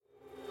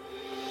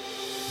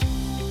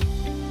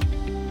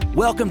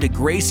Welcome to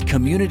Grace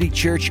Community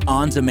Church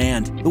On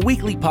Demand, the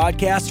weekly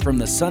podcast from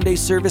the Sunday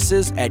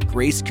services at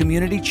Grace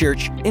Community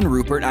Church in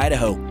Rupert,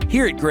 Idaho.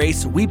 Here at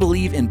Grace, we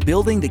believe in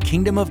building the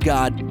kingdom of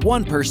God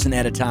one person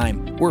at a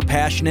time. We're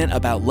passionate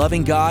about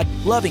loving God,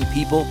 loving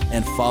people,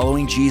 and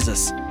following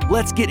Jesus.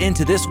 Let's get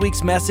into this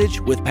week's message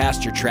with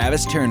Pastor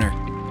Travis Turner.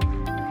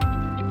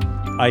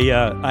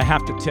 I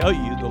have to tell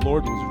you, the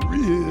Lord was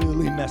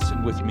really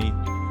messing with me.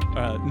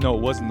 No,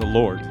 it wasn't the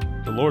Lord.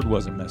 The Lord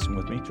wasn't messing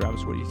with me.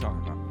 Travis, what are you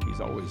talking about? He's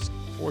always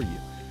for you.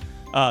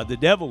 The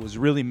devil was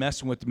really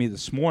messing with me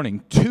this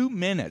morning. 2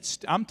 minutes,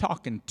 I'm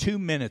talking 2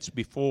 minutes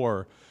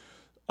before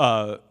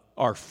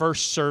our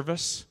first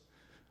service,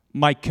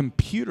 my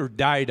computer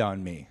died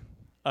on me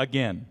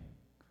again.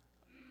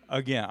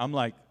 I'm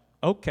like,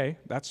 okay,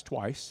 that's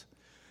twice.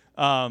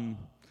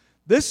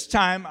 This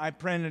time I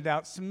printed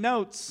out some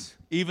notes.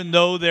 Even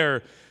though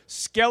they're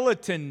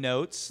skeleton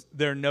notes,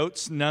 they're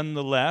notes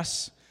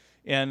nonetheless.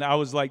 And I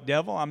was like,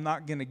 devil, I'm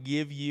not going to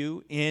give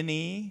you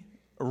any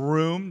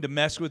room to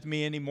mess with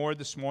me anymore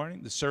this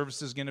morning. The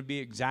service is going to be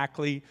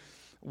exactly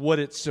what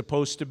it's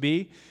supposed to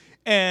be.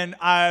 And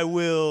I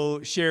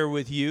will share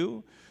with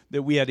you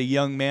that we had a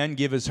young man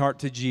give his heart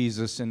to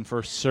Jesus in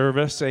first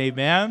service.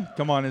 Amen.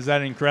 Come on, is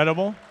that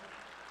incredible?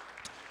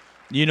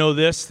 You know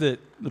this, that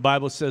the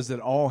Bible says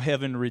that all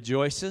heaven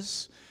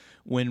rejoices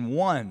when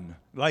one,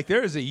 like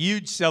there is a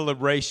huge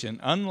celebration,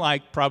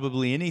 unlike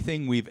probably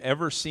anything we've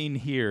ever seen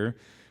here.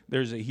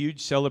 There's a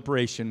huge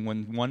celebration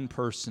when one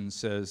person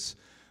says,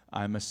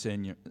 I'm a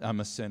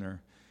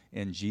sinner,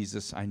 and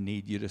Jesus, I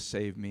need you to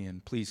save me,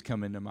 and please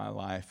come into my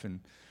life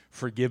and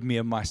forgive me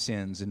of my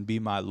sins and be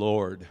my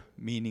Lord,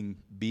 meaning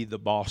be the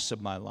boss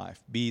of my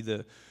life, be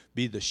the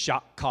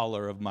shot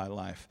caller of my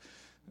life.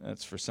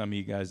 That's for some of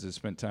you guys that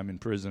spent time in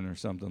prison or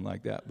something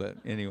like that, but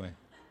anyway.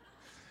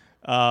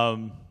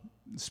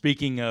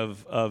 Speaking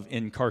of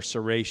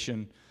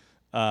incarceration,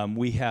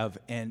 we have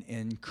an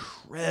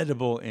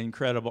incredible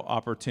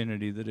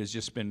opportunity that has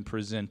just been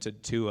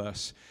presented to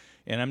us.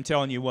 And I'm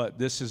telling you what,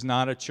 this is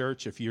not a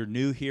church. If you're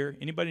new here,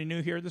 anybody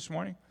new here this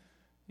morning?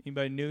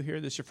 Anybody new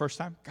here? This is your first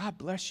time? God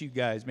bless you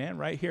guys, man,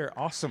 right here.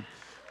 Awesome.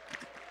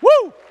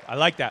 Woo! I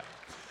like that.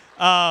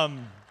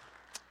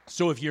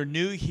 So if you're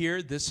new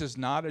here, this is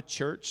not a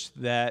church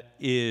that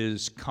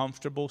is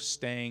comfortable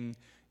staying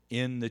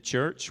in the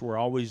church. We're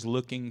always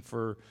looking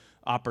for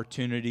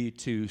opportunity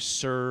to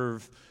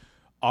serve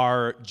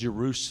our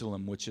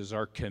Jerusalem, which is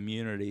our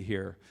community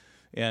here.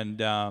 And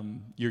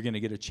you're going to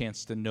get a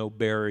chance to know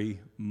Barry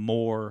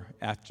more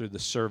after the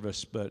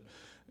service. But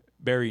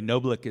Barry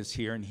Noblick is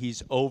here, and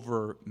he's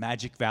over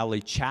Magic Valley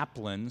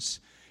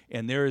Chaplains.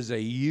 And there is a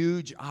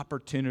huge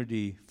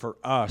opportunity for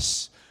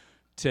us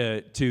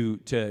to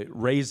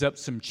raise up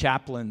some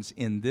chaplains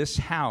in this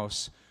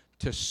house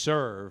to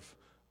serve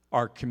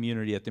our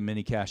community at the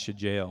Mini-Cassia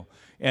Jail.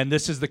 And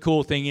this is the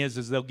cool thing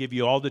is they'll give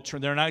you all the,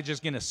 they're not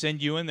just going to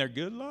send you in there,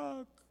 good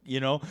luck,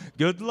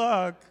 good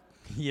luck.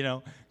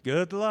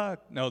 Good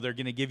luck. No, they're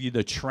going to give you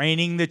the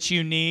training that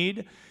you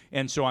need.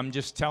 And so I'm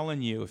just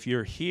telling you, if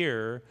you're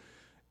here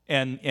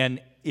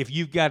and if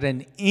you've got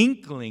an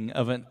inkling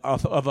of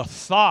a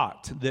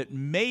thought that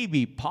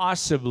maybe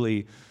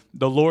possibly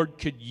the Lord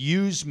could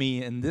use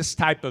me in this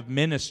type of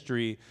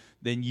ministry,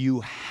 then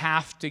you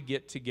have to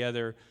get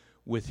together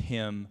with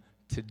Him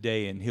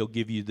today, and He'll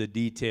give you the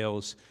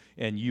details,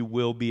 and you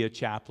will be a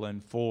chaplain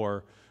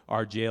for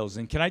our jails.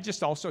 And can I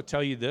just also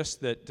tell you this,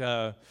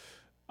 that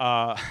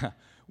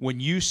when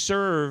you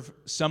serve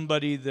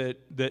somebody that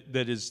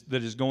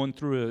is going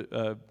through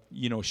a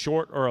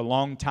short or a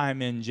long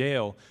time in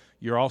jail,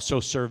 you're also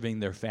serving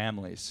their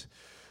families.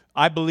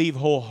 I believe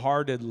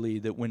wholeheartedly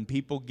that when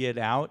people get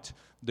out,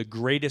 the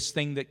greatest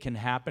thing that can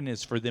happen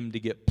is for them to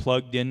get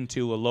plugged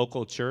into a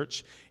local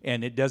church,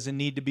 and it doesn't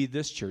need to be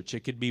this church.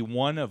 It could be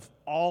one of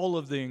all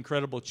of the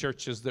incredible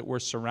churches that we're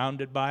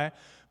surrounded by,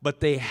 but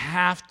they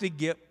have to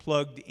get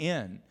plugged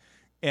in.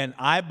 And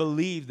I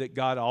believe that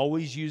God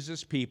always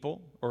uses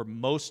people, or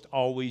most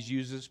always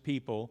uses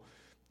people,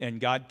 and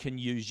God can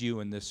use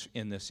you in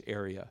this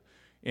area.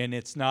 And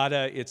it's not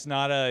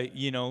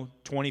a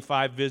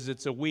 25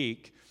 visits a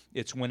week.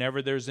 It's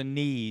whenever there's a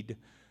need,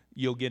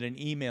 you'll get an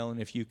email, and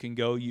if you can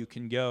go, you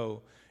can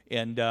go.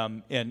 And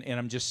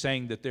I'm just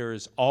saying that there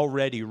is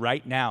already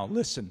right now,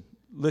 listen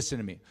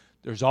to me,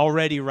 there's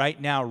already right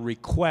now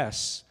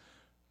requests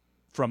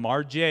from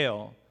our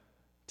jail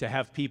to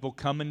have people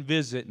come and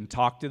visit and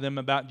talk to them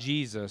about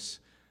Jesus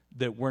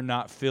that we're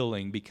not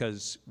filling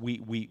because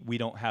we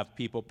don't have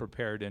people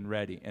prepared and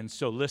ready. And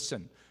so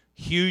listen,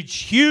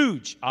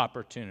 huge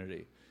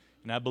opportunity.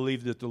 And I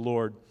believe that the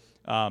Lord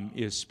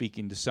is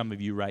speaking to some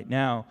of you right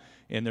now.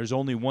 And there's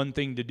only one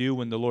thing to do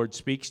when the Lord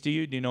speaks to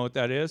you. Do you know what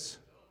that is?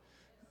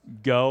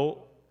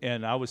 Go.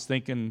 And I was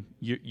thinking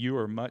you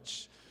are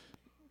much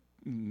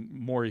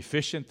more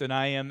efficient than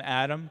I am,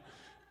 Adam.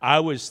 I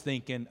was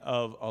thinking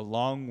of a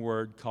long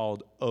word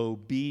called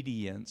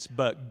obedience,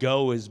 but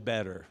go is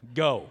better.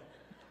 Go.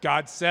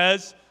 God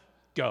says,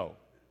 go.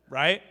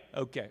 Right?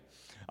 Okay.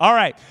 All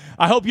right.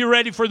 I hope you're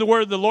ready for the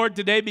word of the Lord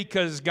today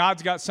because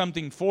God's got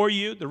something for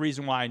you. The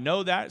reason why I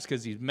know that is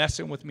because he's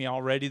messing with me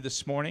already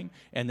this morning,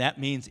 and that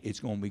means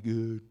it's going to be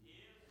good.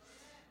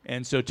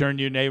 And so turn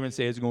to your neighbor and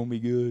say, it's going to be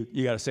good.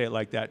 You got to say it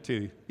like that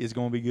too. It's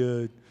going to be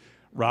good.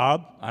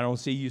 Rob, I don't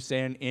see you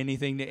saying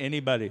anything to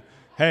anybody.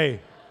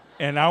 Hey,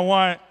 and I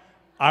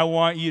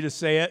want you to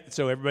say it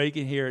so everybody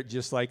can hear it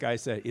just like I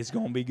said. It's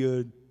going to be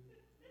good.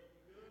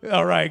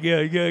 All right,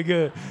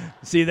 good.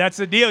 See, that's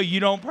the deal.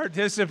 You don't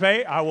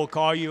participate, I will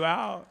call you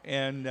out.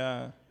 And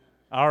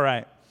all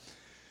right.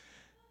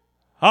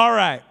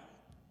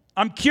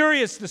 I'm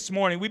curious this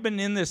morning. We've been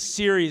in this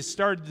series,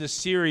 started this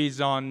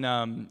series on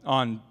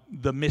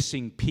the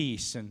missing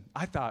piece, and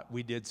I thought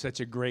we did such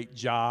a great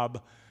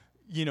job,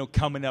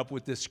 coming up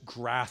with this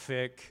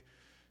graphic.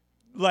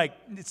 Like,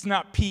 it's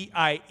not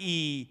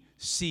PIECE,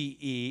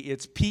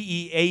 it's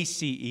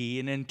PEACE,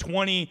 and in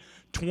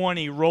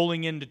 2020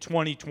 rolling into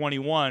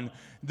 2021,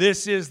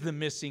 this is the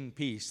missing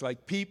piece.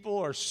 Like, people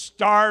are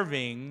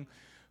starving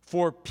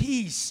for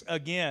peace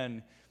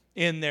again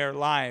in their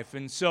life.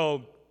 And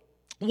so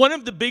one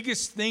of the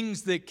biggest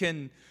things that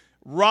can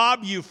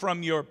rob you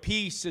from your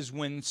peace is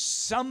when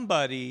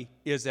somebody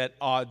is at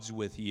odds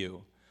with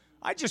you.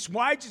 I just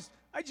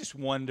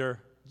wonder,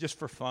 just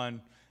for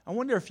fun, I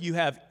wonder if you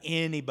have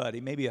anybody,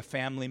 maybe a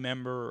family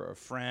member or a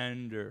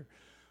friend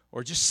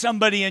or just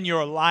somebody in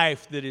your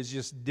life that is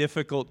just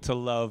difficult to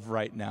love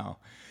right now.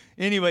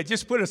 Anyway,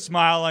 just put a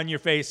smile on your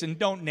face and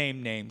don't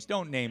name names,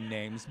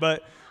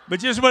 but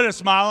just put a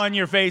smile on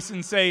your face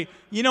and say,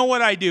 you know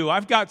what I do?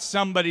 I've got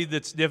somebody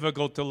that's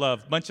difficult to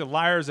love. Bunch of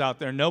liars out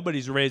there.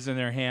 Nobody's raising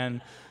their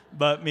hand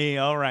but me.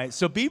 All right.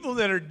 So people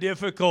that are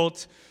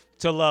difficult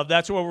to love,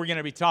 that's what we're going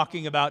to be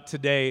talking about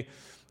today.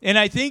 And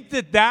I think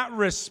that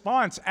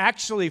response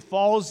actually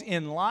falls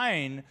in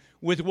line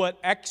with what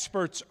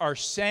experts are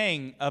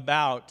saying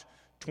about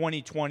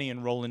 2020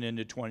 and rolling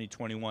into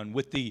 2021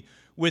 with the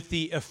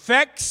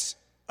effects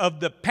of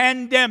the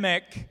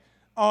pandemic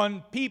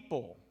on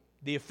people.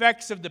 The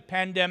effects of the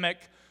pandemic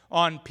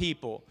on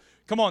people.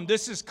 Come on,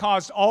 this has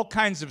caused all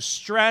kinds of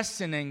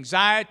stress and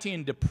anxiety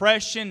and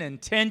depression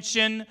and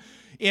tension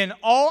in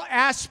all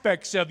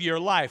aspects of your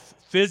life.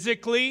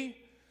 Physically,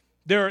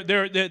 there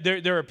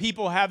are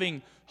people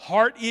having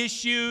heart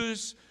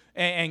issues,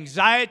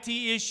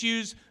 anxiety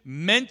issues,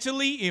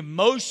 mentally,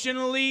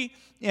 emotionally,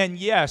 and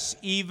yes,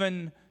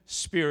 even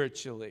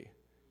spiritually.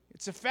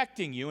 It's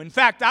affecting you. In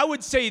fact, I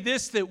would say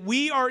this, that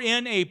we are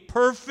in a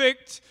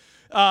perfect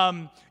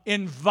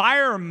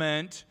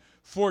environment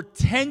for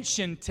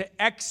tension to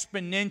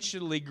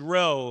exponentially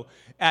grow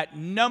at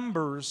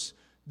numbers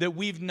that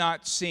we've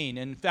not seen.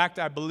 In fact,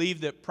 I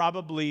believe that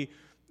probably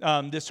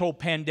this whole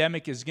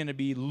pandemic is going to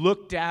be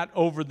looked at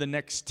over the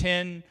next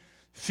 10,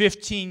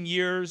 15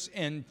 years,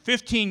 and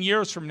 15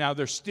 years from now,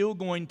 they're still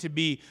going to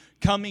be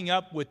coming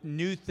up with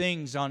new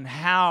things on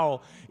how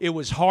it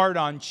was hard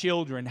on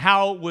children,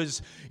 how it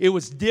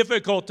was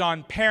difficult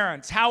on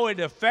parents, how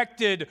it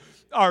affected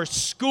our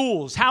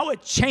schools, how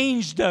it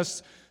changed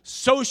us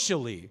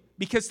socially.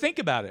 Because think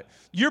about it.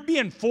 You're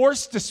being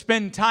forced to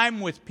spend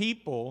time with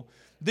people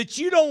that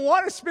you don't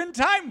want to spend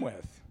time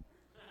with.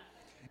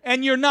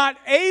 And you're not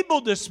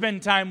able to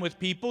spend time with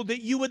people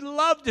that you would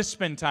love to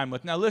spend time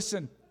with. Now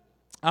listen,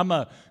 I'm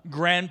a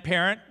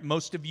grandparent.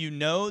 Most of you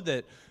know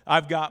that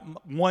I've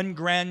got one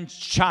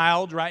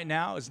grandchild right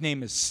now. His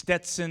name is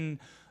Stetson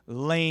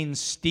Lane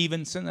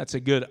Stevenson. That's a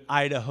good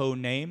Idaho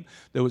name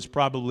that was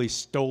probably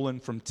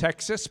stolen from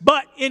Texas.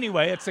 But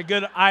anyway, it's a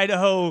good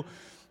Idaho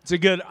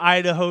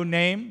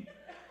name.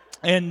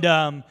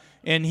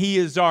 And he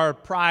is our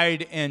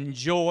pride and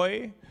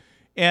joy.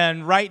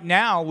 And right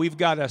now, we've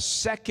got a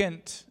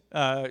second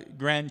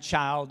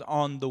grandchild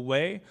on the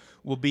way.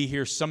 We'll be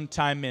here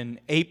sometime in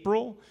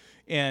April.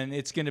 And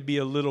it's going to be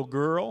a little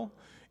girl.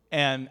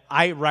 And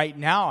right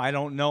now, I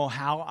don't know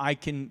how I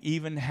can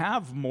even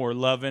have more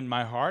love in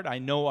my heart. I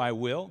know I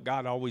will.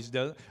 God always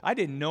does. I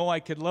didn't know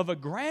I could love a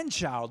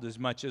grandchild as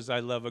much as I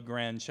love a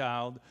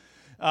grandchild.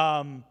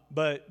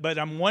 But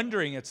I'm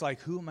wondering, it's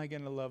like, who am I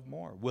going to love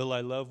more? Will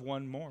I love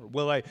one more?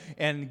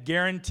 And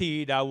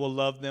guaranteed I will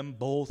love them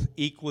both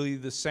equally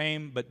the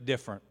same, but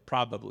different,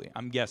 probably,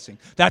 I'm guessing.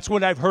 That's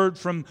what I've heard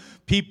from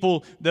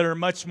people that are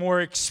much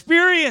more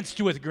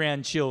experienced with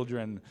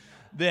grandchildren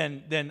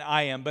than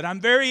I am. But I'm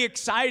very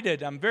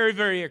excited. I'm very,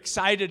 very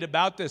excited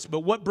about this. But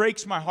what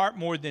breaks my heart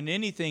more than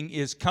anything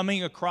is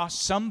coming across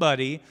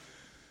somebody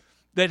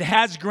that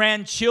has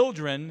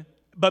grandchildren,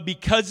 but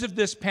because of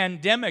this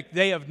pandemic,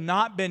 they have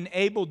not been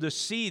able to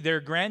see their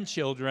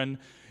grandchildren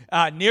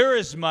near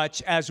as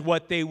much as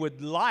what they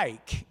would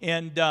like.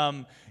 And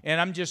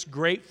I'm just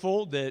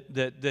grateful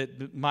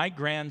that my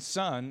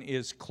grandson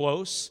is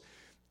close.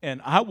 And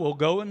I will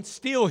go and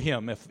steal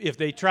him if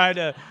they try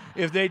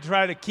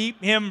to keep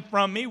him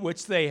from me,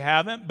 which they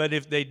haven't. But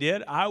if they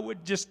did, I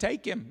would just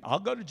take him. I'll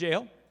go to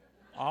jail.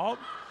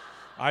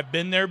 I've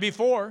been there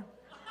before,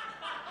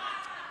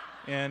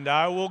 and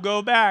I will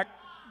go back.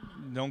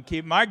 Don't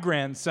keep my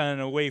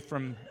grandson away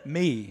from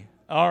me.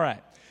 All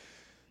right.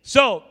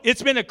 So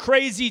it's been a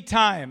crazy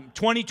time.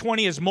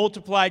 2020 has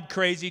multiplied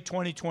crazy.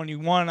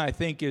 2021, I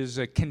think, is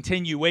a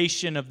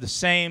continuation of the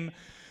same.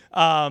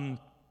 And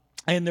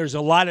there's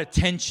a lot of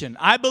tension.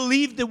 I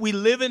believe that we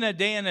live in a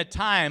day and a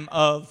time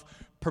of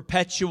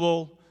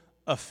perpetual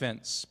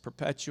offense.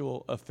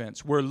 Perpetual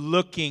offense. We're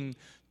looking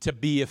to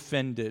be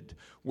offended.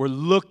 We're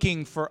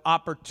looking for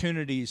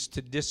opportunities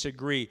to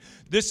disagree.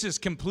 This is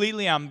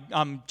completely,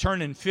 I'm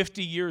turning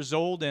 50 years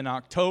old in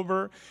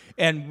October,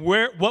 and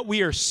what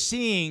we are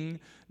seeing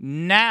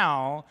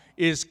now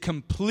is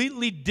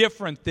completely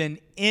different than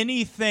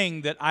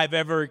anything that I've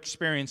ever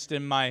experienced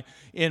in my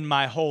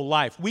whole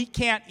life. We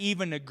can't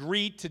even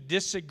agree to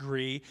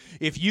disagree.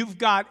 If you've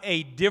got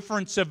a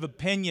difference of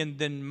opinion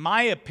than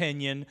my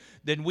opinion,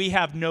 then we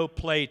have no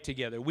play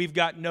together. We've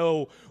got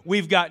no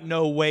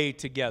way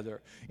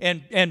together.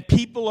 And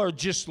people are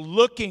just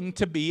looking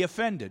to be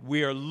offended.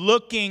 We are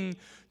looking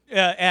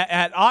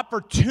at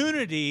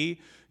opportunity,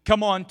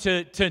 come on,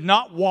 to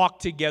not walk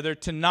together,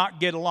 to not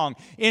get along.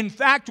 In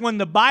fact, when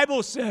the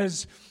Bible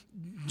says,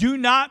 do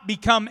not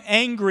become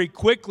angry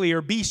quickly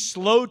or be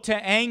slow to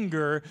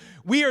anger,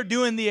 we are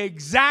doing the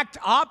exact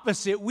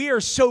opposite. We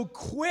are so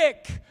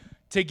quick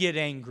to get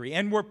angry,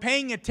 and we're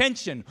paying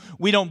attention.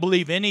 We don't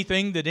believe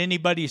anything that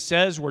anybody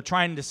says. We're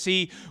trying to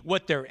see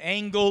what their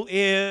angle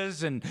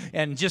is and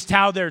just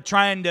how they're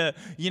trying to,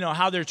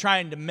 how they're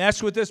trying to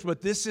mess with us.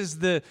 But this is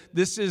the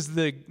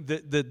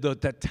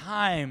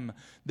time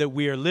that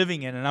we are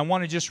living in. And I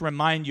want to just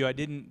remind you,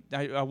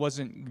 I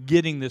wasn't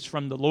getting this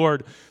from the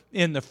Lord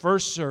in the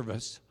first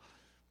service,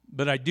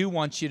 but I do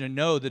want you to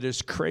know that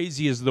as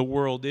crazy as the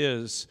world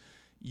is,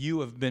 you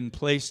have been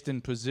placed in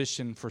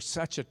position for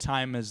such a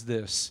time as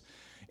this.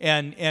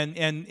 And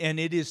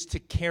it is to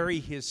carry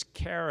his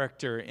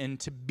character and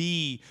to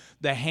be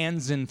the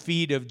hands and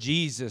feet of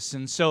Jesus.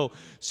 And so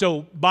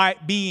by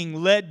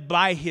being led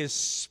by his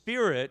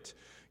Spirit,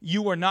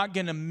 you are not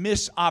going to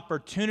miss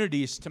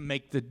opportunities to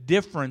make the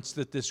difference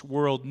that this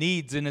world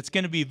needs. And it's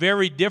going to be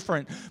very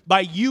different.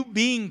 By you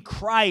being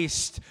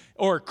Christ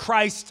or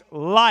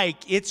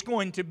Christ-like, it's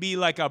going to be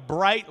like a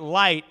bright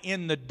light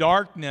in the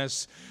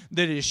darkness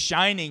that is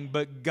shining.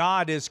 But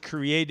God has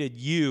created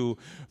you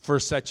for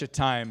such a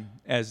time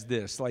as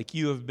this. Like,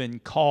 you have been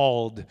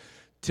called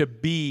to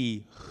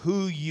be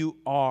who you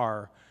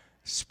are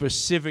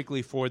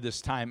specifically for this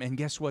time. And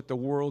guess what? The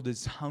world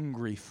is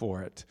hungry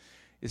for it.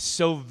 Is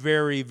so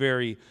very,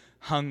 very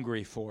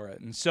hungry for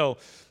it. And so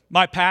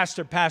my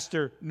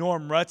Pastor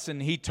Norm Rutson,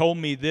 he told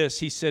me this.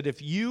 He said,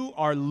 if you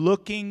are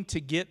looking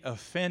to get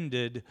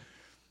offended,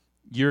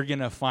 you're going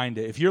to find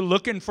it. If you're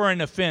looking for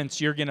an offense,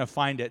 you're going to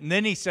find it. And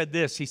then he said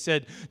this. He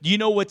said, do you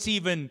know what's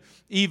even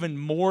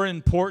more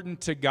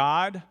important to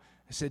God?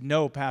 I said,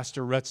 no,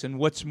 Pastor Rutson.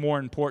 What's more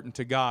important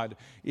to God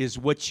is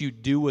what you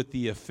do with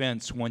the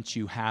offense once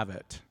you have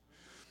it.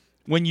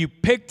 When you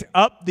picked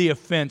up the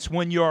offense,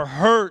 when you're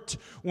hurt,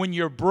 when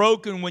you're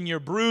broken, when you're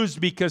bruised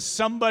because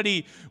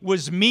somebody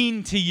was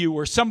mean to you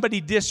or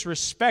somebody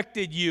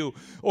disrespected you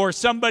or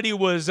somebody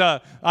was,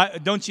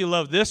 don't you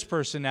love this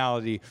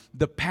personality?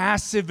 The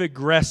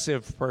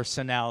passive-aggressive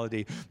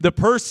personality. The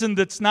person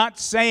that's not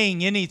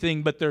saying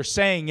anything, but they're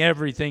saying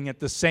everything at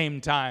the same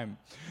time.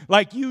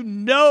 Like, you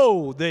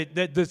know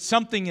that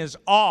something is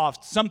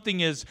off, something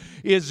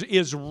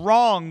is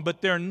wrong,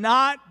 but they're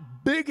not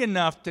big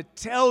enough to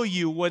tell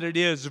you what it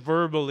is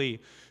verbally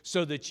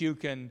so that you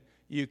can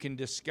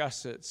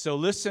discuss it. So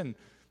listen,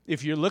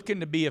 if you're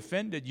looking to be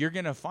offended, you're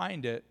going to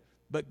find it.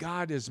 But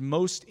God is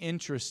most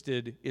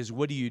interested is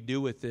what do you do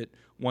with it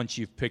once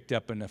you've picked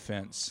up an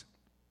offense.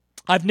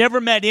 I've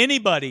never met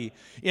anybody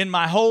in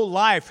my whole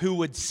life who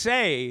would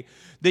say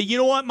that, you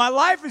know what, my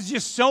life is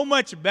just so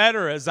much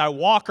better as I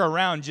walk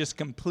around just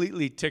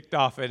completely ticked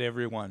off at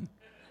everyone.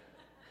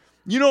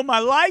 You know, my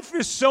life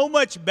is so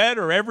much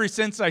better ever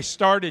since I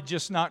started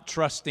just not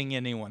trusting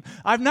anyone.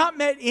 I've not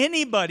met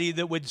anybody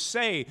that would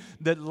say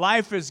that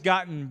life has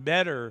gotten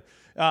better,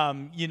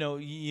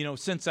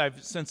 since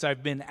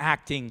I've been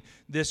acting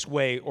this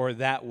way or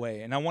that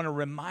way. And I want to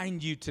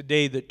remind you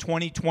today that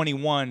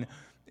 2021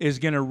 is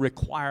going to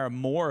require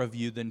more of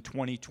you than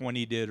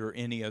 2020 did or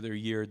any other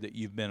year that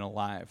you've been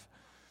alive.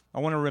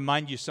 I want to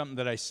remind you something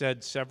that I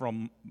said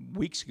several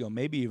weeks ago,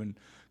 maybe even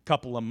a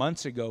couple of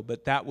months ago,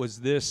 but that was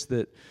this,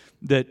 that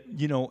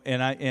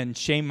and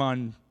shame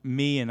on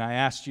me, and I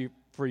asked you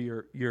for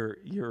your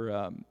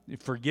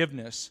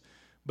forgiveness,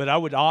 but I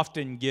would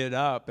often get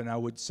up and I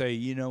would say,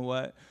 you know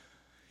what,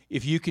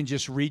 if you can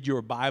just read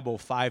your Bible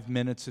 5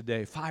 minutes a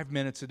day,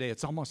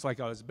 it's almost like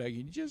I was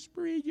begging, just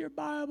read your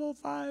Bible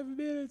 5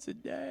 minutes a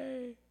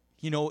day.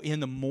 You know, in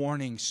the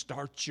morning,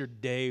 start your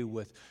day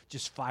with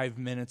just 5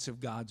 minutes of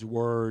God's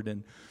Word.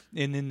 And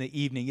in the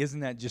evening, isn't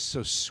that just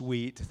so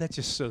sweet? That's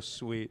just so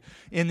sweet.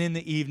 And in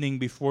the evening,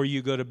 before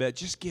you go to bed,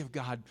 just give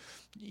God,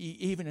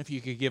 even if you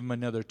could give Him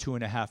another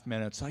 2.5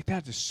 minutes, like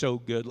that is so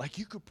good. Like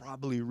you could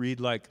probably read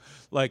like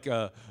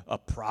a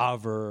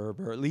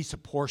proverb or at least a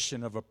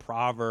portion of a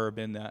proverb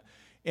in that.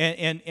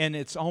 And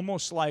it's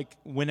almost like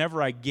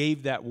whenever I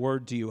gave that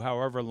word to you,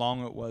 however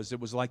long it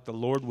was like the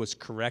Lord was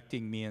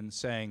correcting me and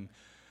saying,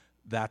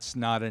 that's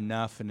not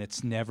enough, and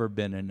it's never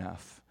been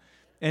enough.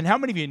 And how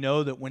many of you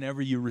know that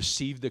whenever you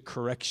receive the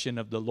correction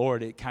of the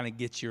Lord, it kind of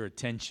gets your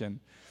attention?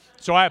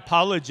 So I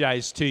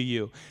apologize to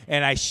you,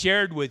 and I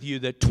shared with you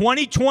that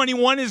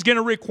 2021 is going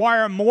to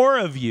require more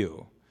of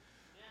you.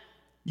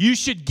 You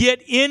should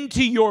get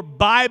into your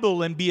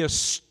Bible and be a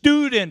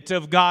student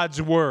of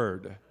God's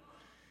Word.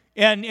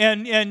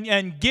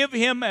 And give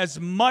Him as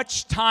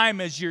much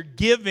time as you're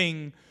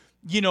giving,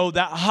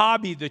 that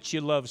hobby that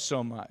you love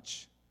so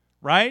much.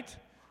 Right?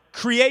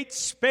 Create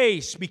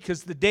space,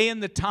 because the day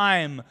and the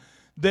time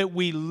that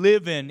we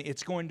live in,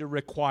 it's going to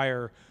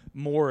require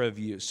more of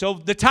you. So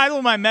the title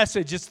of my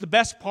message, it's the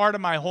best part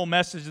of my whole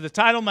message. The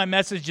title of my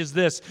message is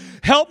this: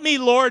 Help me,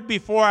 Lord,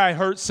 before I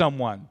hurt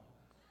someone.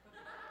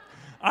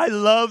 I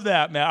love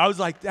that, man. I was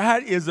like,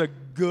 that is a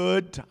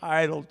good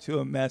title to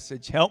a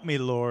message. Help me,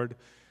 Lord,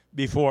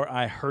 before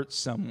I hurt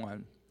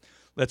someone.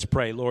 Let's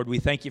pray. Lord, we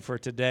thank you for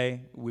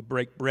today. We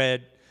break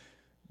bread,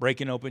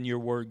 breaking open your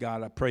word,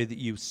 God. I pray that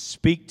you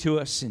speak to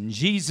us in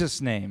Jesus'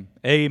 name.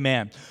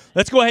 Amen.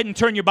 Let's go ahead and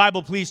turn your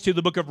Bible, please, to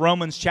the book of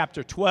Romans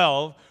chapter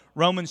 12.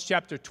 Romans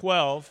chapter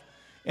 12.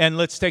 And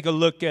let's take a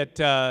look at,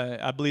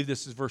 I believe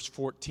this is verse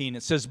 14.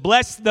 It says,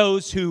 bless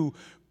those who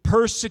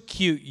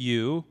persecute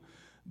you.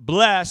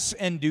 Bless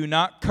and do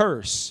not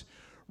curse.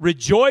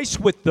 Rejoice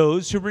with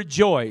those who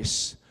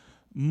rejoice.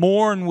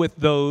 Mourn with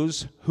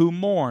those who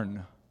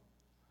mourn.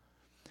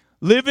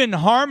 Live in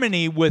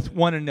harmony with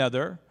one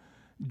another.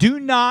 Do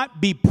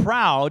not be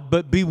proud,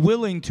 but be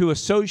willing to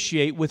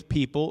associate with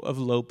people of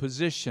low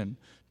position.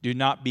 Do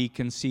not be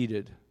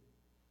conceited.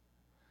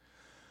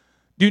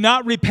 Do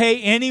not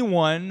repay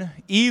anyone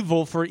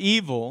evil for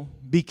evil.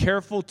 Be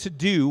careful to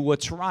do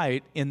what's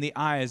right in the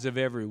eyes of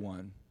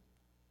everyone.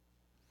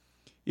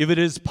 If it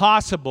is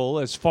possible,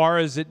 as far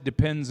as it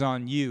depends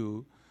on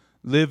you,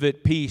 live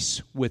at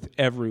peace with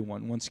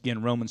everyone. Once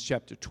again, Romans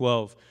chapter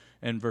 12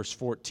 and verse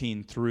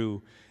 14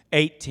 through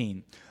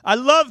 18. I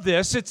love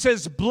this. It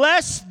says,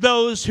 bless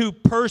those who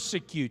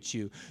persecute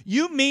you.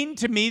 You mean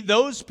to me,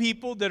 those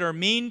people that are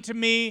mean to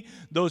me,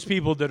 those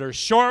people that are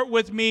short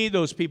with me,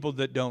 those people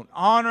that don't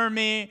honor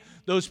me,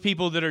 those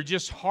people that are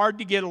just hard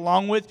to get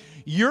along with,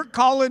 you're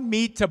calling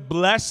me to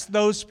bless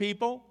those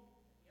people?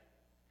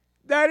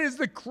 That is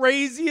the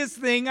craziest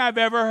thing I've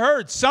ever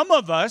heard. Some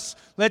of us,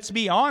 let's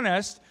be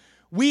honest,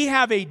 we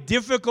have a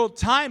difficult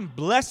time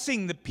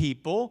blessing the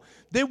people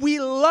that we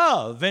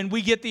love and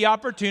we get the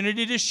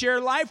opportunity to share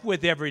life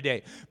with every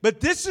day. But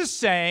this is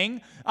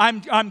saying,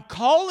 I'm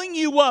calling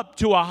you up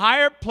to a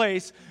higher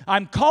place.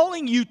 I'm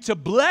calling you to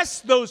bless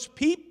those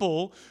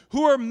people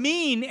who are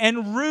mean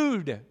and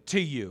rude to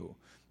you.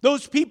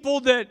 Those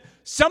people that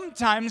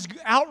sometimes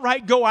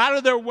outright go out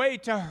of their way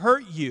to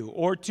hurt you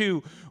or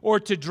to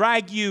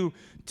drag you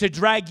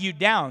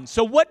down.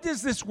 So what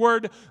does this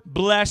word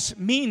bless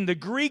mean? The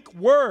Greek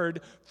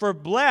word for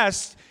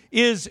blessed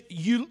is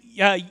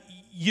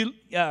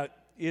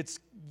it's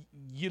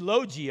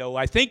eulogio,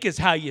 I think is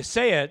how you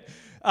say it.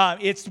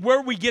 It's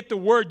where we get the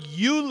word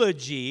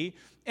eulogy.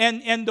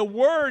 And the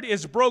word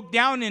is broke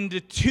down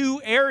into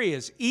two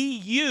areas.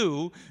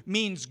 EU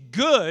means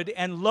good,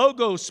 and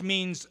logos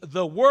means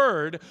the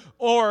word.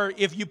 Or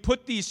if you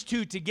put these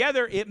two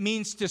together, it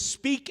means to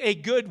speak a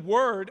good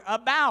word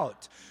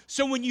about.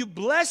 So when you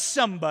bless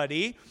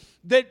somebody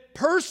that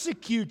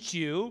persecutes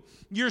you,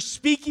 you're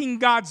speaking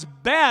God's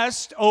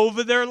best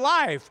over their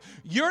life.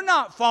 You're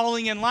not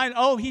falling in line.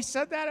 Oh, he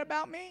said that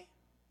about me?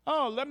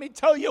 Oh, let me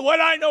tell you what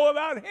I know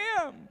about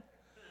him.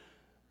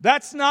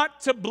 That's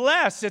not to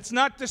bless. It's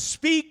not to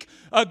speak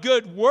a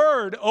good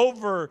word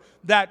over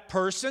that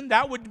person.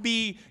 That would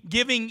be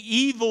giving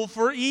evil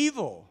for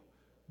evil.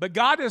 But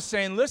God is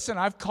saying, listen,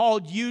 I've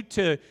called you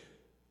to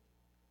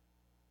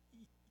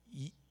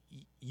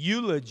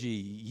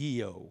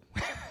eulogio.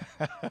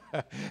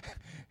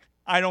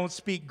 I don't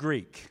speak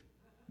Greek.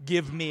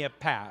 Give me a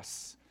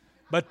pass.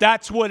 But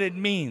that's what it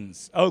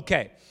means.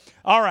 Okay.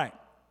 All right.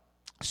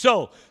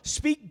 So,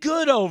 speak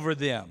good over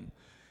them.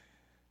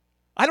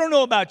 I don't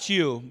know about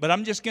you, but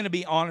I'm just going to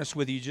be honest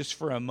with you just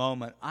for a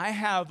moment. I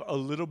have a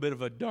little bit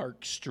of a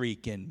dark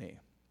streak in me.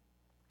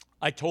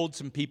 I told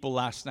some people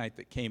last night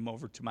that came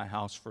over to my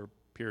house for a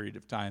period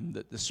of time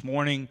that this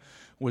morning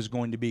was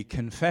going to be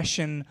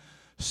Confession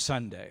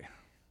Sunday,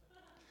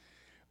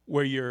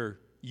 where you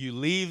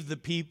leave the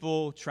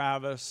people,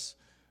 Travis,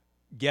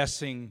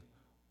 guessing,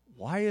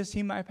 why is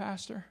he my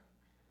pastor?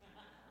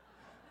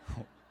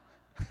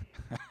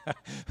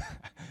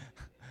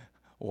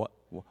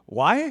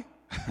 Why?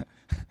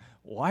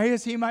 Why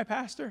is he my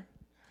pastor?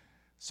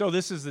 So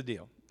this is the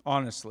deal,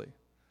 honestly.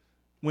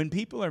 When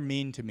people are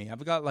mean to me,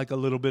 I've got like a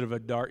little bit of a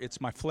dark, it's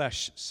my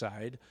flesh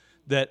side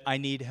that I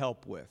need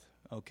help with,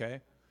 okay?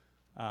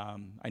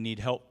 I need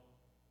help.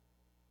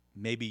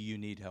 Maybe you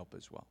need help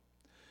as well.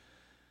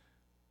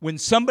 When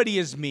somebody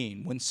is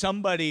mean, when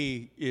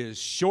somebody is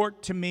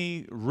short to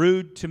me,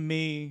 rude to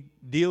me,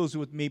 deals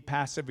with me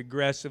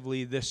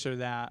passive-aggressively, this or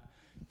that,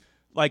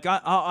 like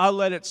I'll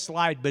let it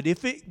slide. But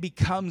if it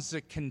becomes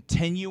a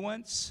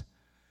continuance,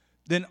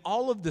 then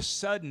all of a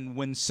sudden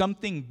when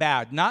something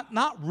bad,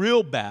 not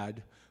real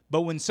bad,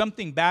 But when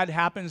something bad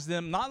happens to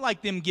them, not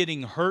like them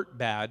getting hurt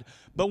bad,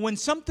 but when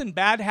something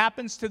bad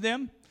happens to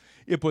them,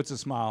 it puts a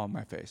smile on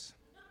my face.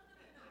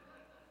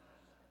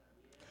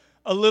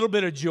 A little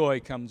bit of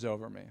joy comes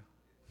over me.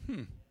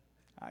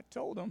 I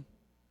told them.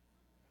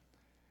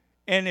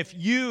 And if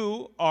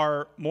you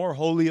are more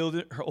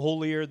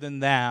holier than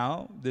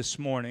thou this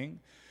morning,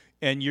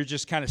 and you're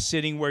just kind of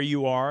sitting where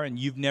you are and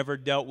you've never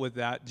dealt with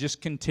that,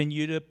 just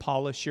continue to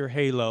polish your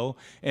halo,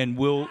 and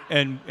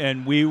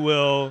we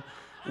will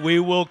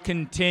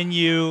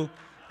continue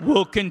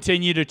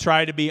to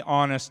try to be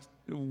honest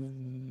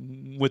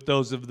with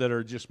those that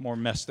are just more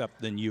messed up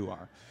than you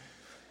are.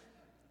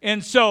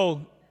 And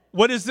so,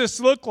 what does this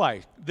look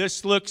like?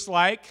 This looks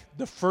like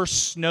the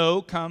first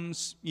snow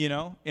comes,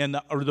 and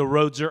the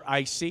roads are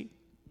icy.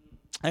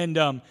 And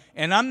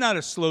I'm not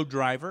a slow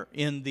driver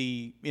in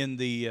the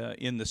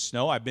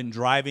snow. I've been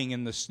driving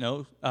in the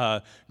snow.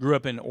 Grew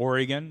up in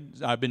Oregon.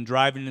 I've been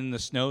driving in the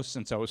snow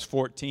since I was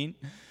 14.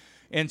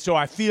 And so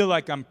I feel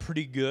like I'm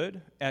pretty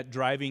good at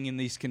driving in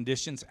these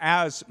conditions,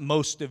 as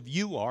most of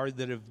you are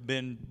that have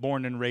been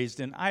born and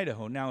raised in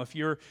Idaho. Now, if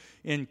you're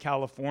in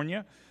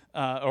California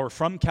or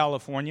from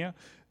California,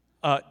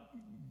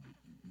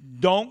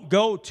 don't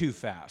go too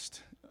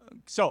fast.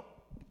 So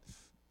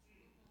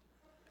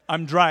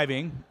I'm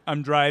driving,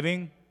 and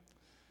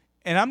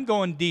I'm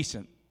going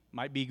decent.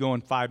 Might be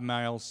going 5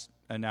 miles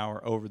an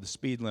hour over the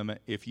speed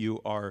limit. If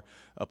you are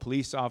a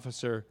police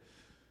officer,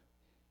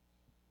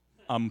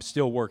 I'm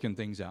still working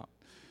things out.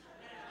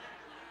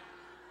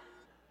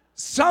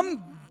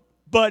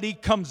 Somebody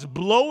comes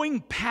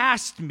blowing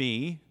past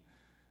me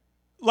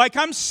like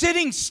I'm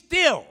sitting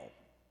still.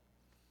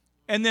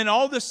 And then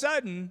all of a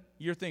sudden,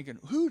 you're thinking,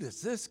 who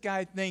does this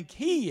guy think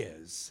he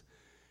is?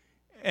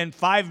 And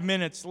 5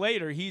 minutes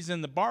later, he's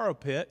in the borrow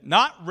pit,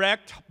 not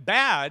wrecked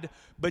bad,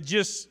 but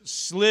just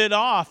slid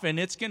off, and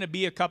it's going to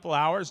be a couple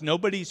hours.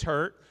 Nobody's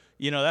hurt.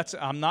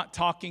 I'm not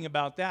talking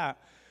about that.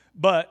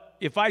 But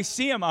if I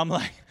see him, I'm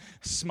like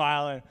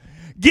smiling.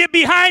 Get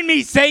behind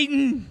me,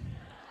 Satan!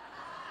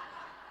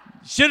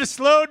 Should have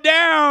slowed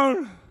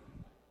down.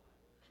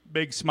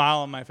 Big smile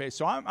on my face.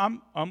 So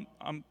I'm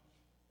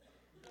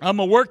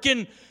a work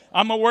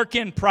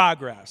in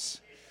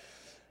progress.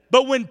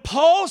 But when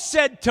Paul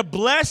said to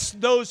bless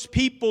those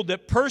people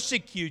that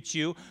persecute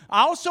you,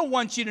 I also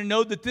want you to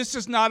know that this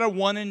is not a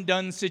one and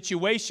done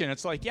situation.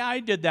 It's like, yeah,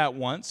 I did that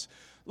once.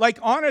 Like,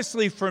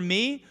 honestly, for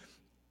me,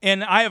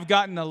 and I have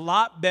gotten a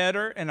lot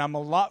better, and I'm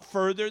a lot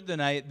further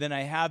than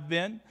I have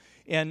been,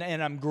 and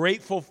I'm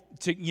grateful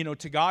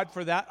to God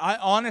for that. I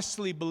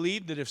honestly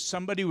believe that if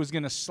somebody was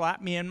going to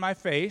slap me in my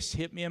face,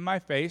 hit me in my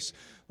face,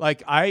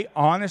 like, I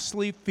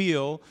honestly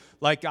feel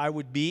like I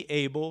would be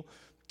able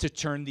to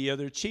turn the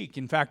other cheek.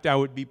 In fact, I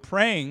would be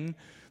praying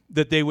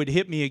that they would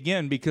hit me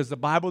again, because the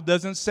Bible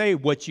doesn't say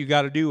what you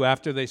got to do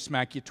after they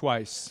smack you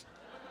twice.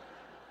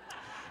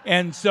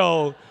 And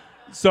so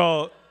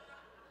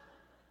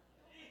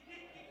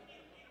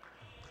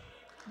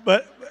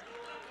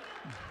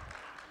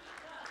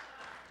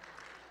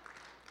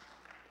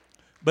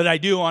but I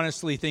do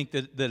honestly think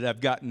that I've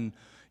gotten,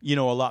 a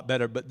lot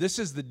better. But this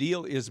is the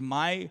deal, is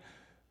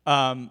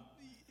I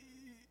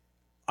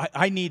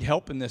need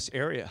help in this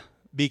area.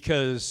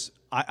 Because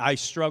I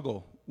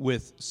struggle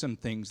with some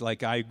things.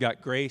 Like, I've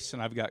got grace,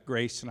 and I've got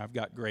grace, and I've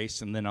got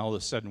grace, and then all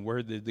of a sudden,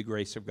 where did the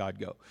grace of God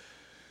go?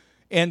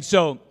 And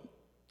so,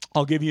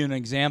 I'll give you an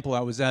example.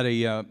 I was at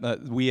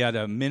we had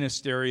a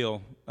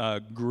ministerial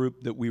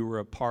group that we were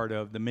a part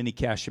of, the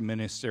Mini-Cassia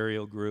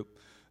Ministerial Group.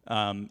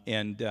 And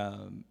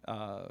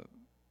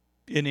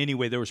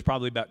anyway, there was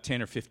probably about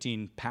 10 or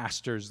 15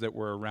 pastors that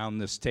were around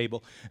this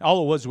table.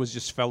 All it was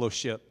just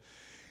fellowship.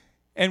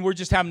 And we're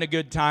just having a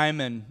good time.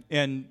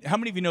 And how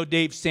many of you know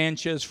Dave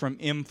Sanchez from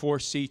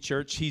M4C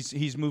Church?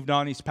 He's moved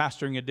on. He's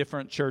pastoring a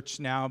different church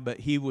now, but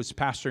he was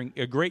pastoring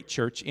a great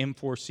church,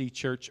 M4C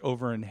Church,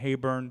 over in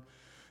Heyburn.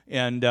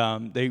 And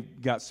they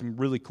got some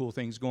really cool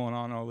things going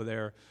on over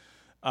there.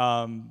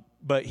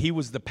 But he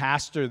was the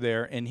pastor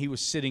there, and he was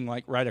sitting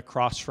like right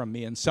across from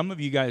me. And some of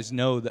you guys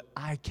know that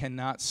I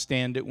cannot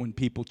stand it when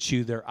people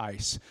chew their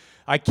ice.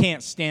 I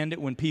can't stand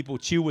it when people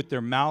chew with their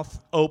mouth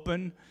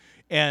open.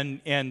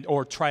 And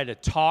or try to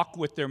talk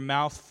with their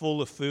mouth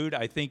full of food.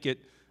 I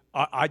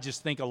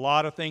just think a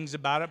lot of things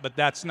about it, but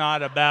that's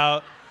not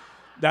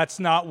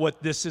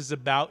what this is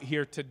about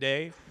here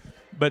today.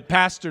 But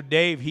Pastor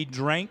Dave, he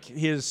drank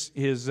his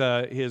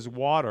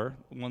water,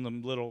 one of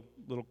them little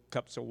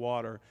cups of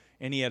water,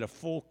 and he had a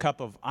full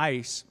cup of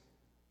ice,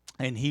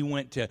 and he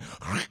went to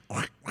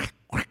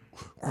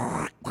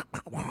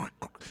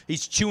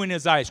he's chewing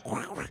his ice.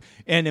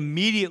 And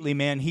immediately,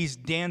 man, he's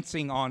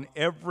dancing on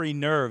every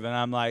nerve. And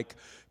I'm like,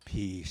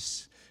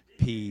 peace,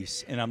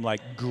 peace. And I'm like,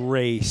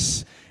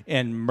 grace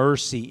and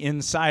mercy.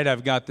 Inside,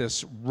 I've got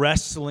this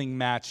wrestling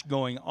match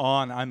going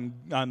on.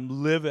 I'm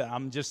livid.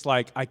 I'm just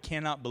like, I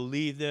cannot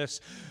believe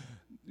this.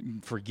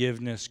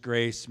 forgiveness,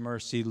 grace,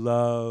 mercy,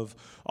 love,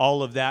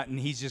 all of that. And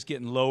he's just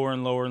getting lower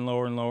and lower and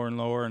lower and lower and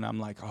lower. And I'm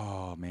like,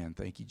 oh, man,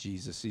 thank you,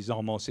 Jesus.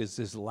 It's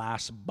his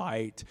last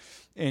bite.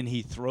 And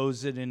he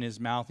throws it in his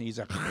mouth. And he's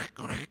like,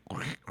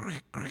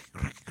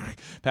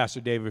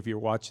 Pastor Dave, if you're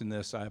watching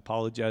this, I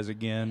apologize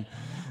again.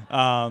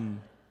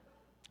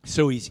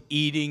 So he's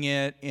eating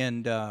it.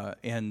 And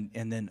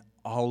then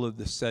all of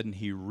a sudden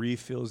he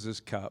refills his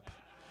cup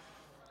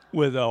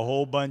with a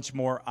whole bunch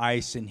more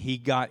ice, and he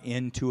got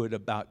into it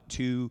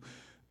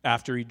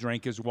after he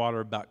drank his water,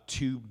 about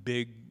 2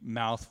 big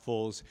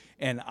mouthfuls,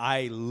 and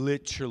I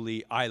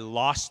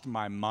lost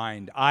my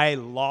mind. I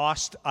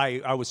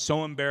was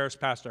so embarrassed.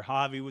 Pastor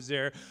Javi was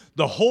there.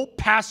 The whole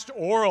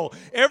pastoral,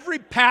 every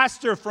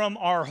pastor from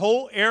our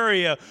whole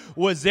area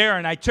was there,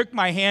 and I took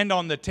my hand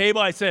on the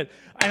table, and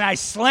I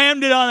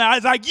slammed it on there. I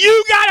was like,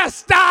 you gotta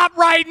stop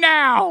right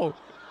now.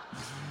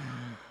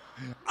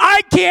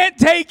 I can't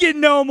take it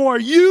no more.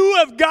 You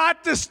have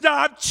got to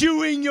stop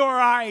chewing your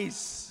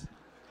ice.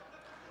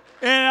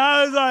 And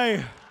I was like,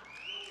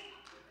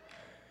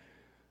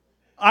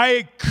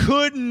 I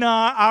could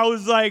not. I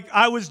was like,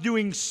 I was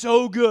doing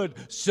so good.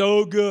 I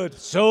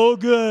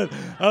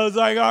was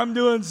like, I'm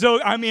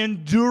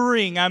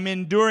enduring.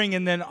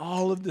 And then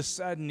all of a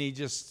sudden, he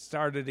just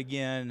started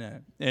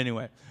again.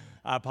 Anyway,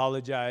 I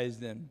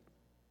apologized.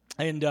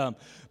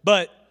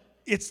 But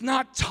it's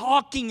not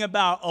talking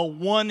about a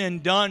one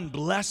and done,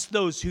 bless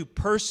those who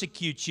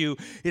persecute you.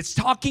 It's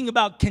talking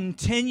about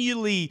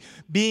continually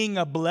being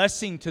a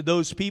blessing to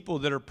those people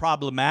that are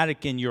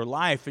problematic in your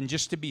life. And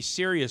just to be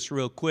serious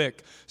real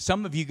quick,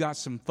 some of you got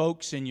some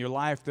folks in your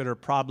life that are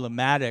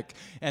problematic,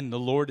 and the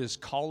Lord is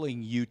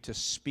calling you to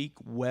speak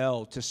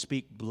well, to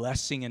speak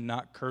blessing and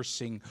not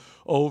cursing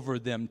over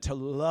them, to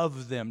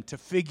love them, to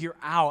figure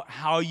out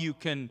how you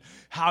can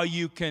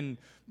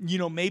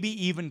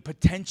maybe even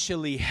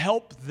potentially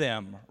help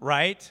them,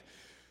 right?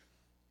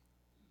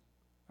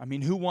 I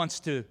mean, who wants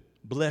to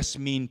bless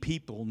mean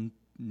people?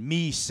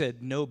 Me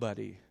said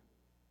nobody.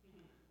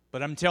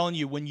 But I'm telling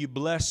you, when you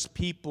bless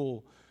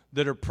people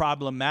that are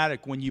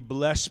problematic, when you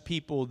bless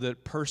people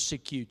that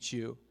persecute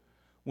you,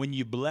 when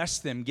you bless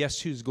them,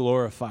 guess who's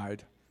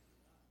glorified?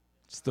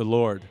 It's the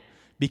Lord.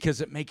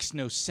 Because it makes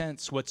no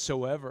sense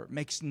whatsoever. It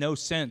makes no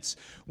sense.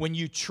 When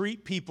you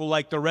treat people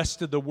like the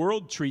rest of the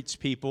world treats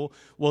people,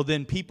 well,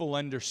 then people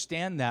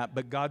understand that,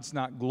 but God's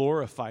not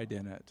glorified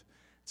in it.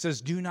 It says,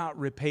 do not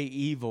repay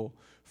evil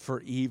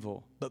for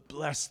evil, but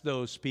bless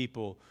those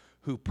people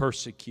who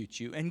persecute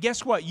you. And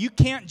guess what? You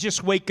can't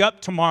just wake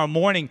up tomorrow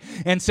morning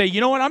and say,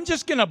 you know what, I'm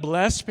just going to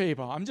bless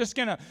people. I'm just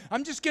going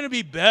to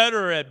be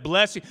better at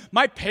blessing.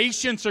 My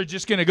patience are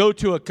just going to go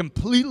to a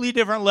completely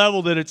different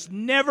level that it's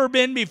never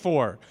been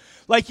before.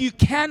 Like, you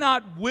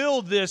cannot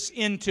will this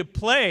into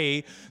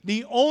play.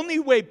 The only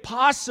way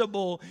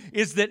possible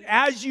is that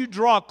as you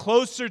draw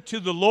closer to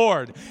the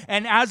Lord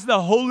and as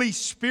the Holy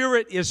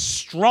Spirit is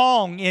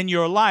strong in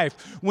your life,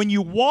 when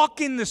you walk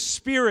in the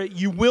Spirit,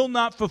 you will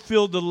not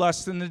fulfill the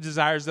lusts and the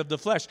desires of the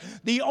flesh.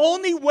 The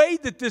only way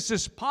that this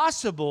is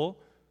possible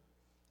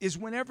is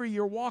whenever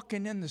you're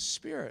walking in the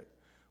Spirit,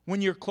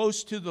 when you're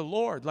close to the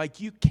Lord. Like,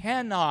 you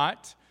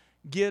cannot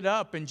get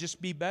up and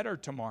just be better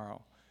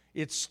tomorrow.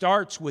 It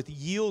starts with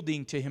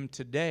yielding to Him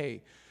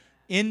today,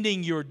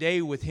 ending your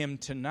day with Him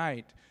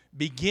tonight,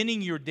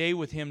 beginning your day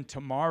with Him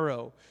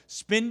tomorrow,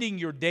 spending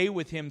your day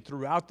with Him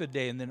throughout the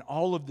day, and then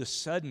all of a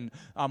sudden,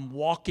 I'm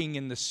walking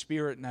in the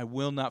Spirit and I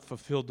will not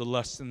fulfill the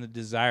lusts and the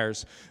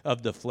desires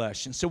of the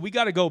flesh. And so we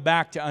got to go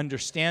back to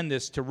understand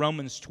this, to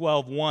Romans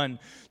 12:1,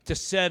 to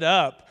set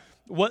up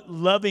what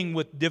loving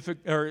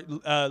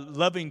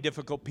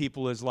difficult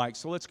people is like.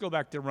 So let's go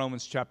back to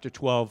Romans chapter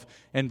 12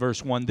 and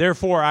verse 1.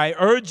 Therefore, I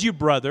urge you,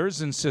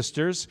 brothers and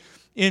sisters,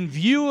 in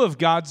view of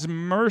God's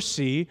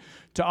mercy,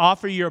 to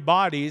offer your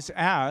bodies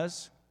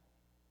as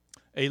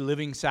a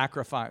living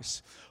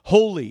sacrifice,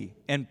 holy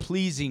and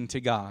pleasing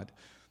to God.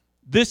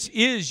 This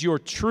is your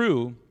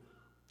true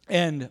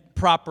and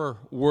proper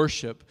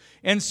worship.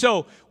 And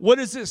so, what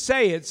does it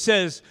say? It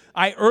says,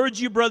 I urge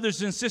you,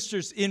 brothers and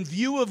sisters, in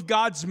view of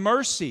God's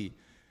mercy,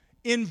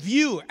 in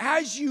view,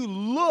 as you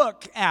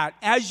look at,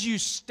 as you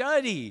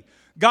study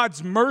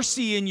God's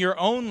mercy in your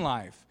own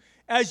life,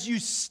 as you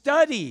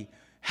study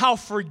how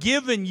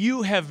forgiven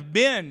you have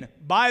been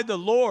by the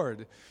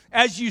Lord,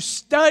 as you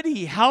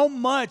study how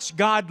much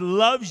God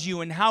loves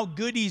you and how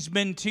good He's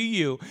been to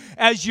you,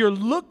 as you're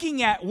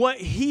looking at what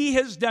He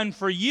has done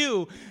for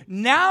you,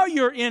 now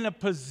you're in a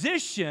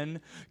position,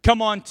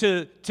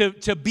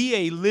 to be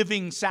a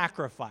living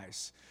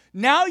sacrifice.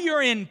 Now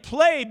you're in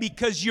play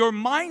because your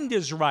mind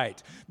is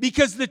right.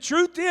 Because the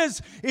truth is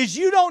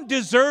you don't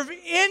deserve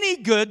any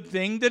good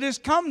thing that has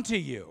come to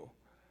you.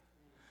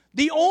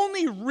 The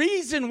only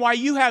reason why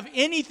you have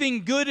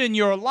anything good in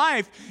your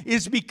life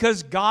is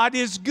because God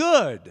is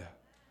good,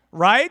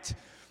 right?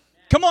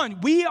 Come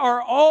on, we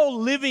are all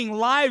living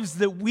lives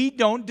that we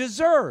don't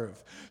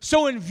deserve.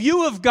 So in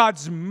view of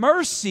God's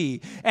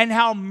mercy and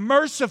how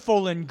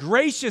merciful and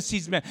gracious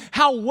He's been,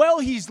 how well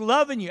He's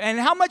loving you, and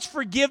how much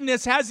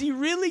forgiveness has He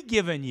really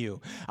given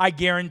you? I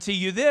guarantee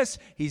you this,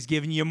 He's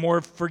given you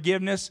more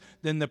forgiveness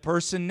than the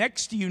person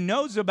next to you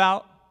knows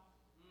about.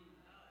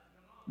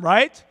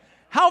 Right?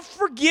 How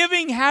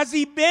forgiving has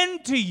He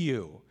been to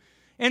you?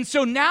 And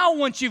so now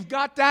once you've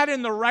got that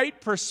in the right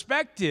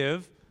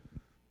perspective,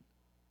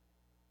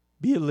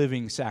 be a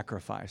living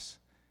sacrifice.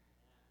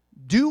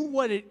 Do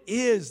what it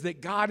is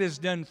that God has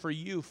done for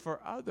you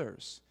for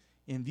others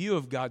in view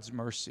of God's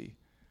mercy.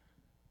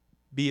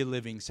 Be a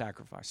living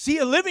sacrifice. See,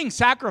 a living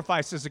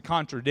sacrifice is a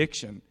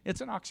contradiction.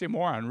 It's an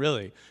oxymoron,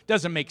 really. It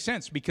doesn't make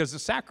sense because a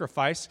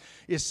sacrifice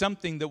is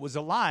something that was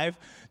alive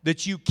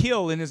that you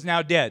kill and is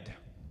now dead.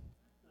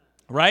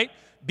 Right?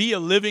 Be a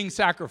living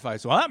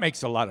sacrifice. Well, that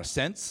makes a lot of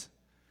sense.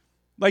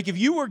 Like if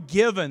you were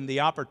given the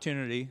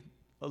opportunity,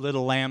 a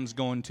little lamb's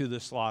going to the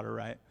slaughter,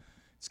 right?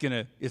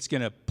 It's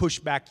gonna push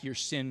back your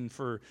sin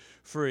for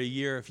a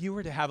year. If you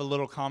were to have a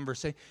little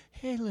conversation,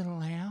 hey, little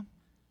lamb,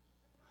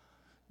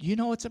 do you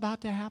know what's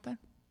about to happen?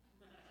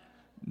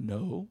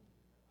 No.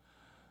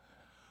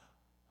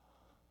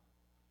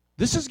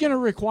 This is going to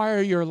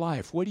require your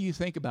life. What do you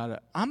think about it?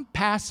 I'm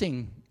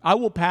passing. I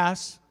will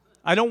pass.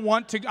 I don't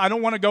want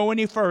to go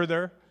any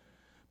further.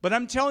 But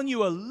I'm telling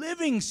you, a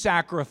living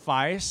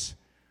sacrifice,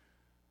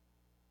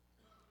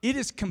 it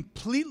is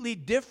completely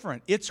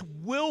different. It's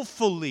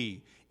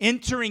willfully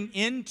entering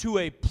into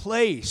a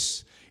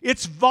place.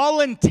 It's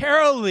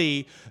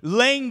voluntarily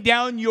laying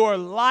down your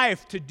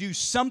life to do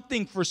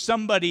something for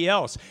somebody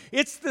else.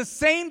 It's the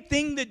same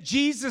thing that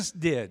Jesus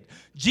did.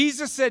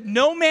 Jesus said,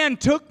 "No man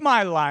took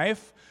my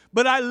life,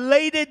 but I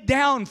laid it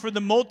down for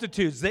the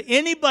multitudes, that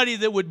anybody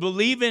that would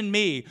believe in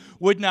me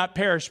would not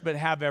perish but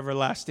have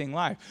everlasting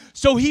life."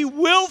 So He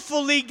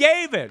willfully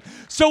gave it.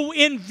 So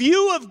in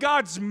view of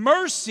God's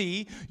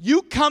mercy,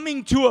 you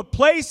coming to a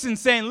place and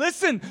saying,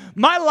 listen,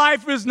 my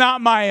life is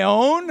not my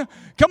own.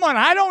 Come on,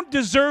 I don't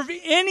deserve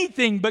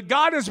anything, but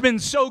God has been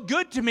so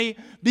good to me.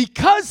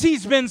 Because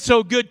He's been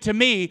so good to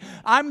me,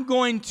 I'm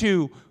going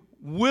to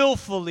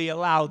willfully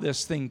allow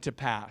this thing to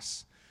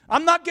pass.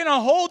 I'm not going to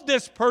hold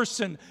this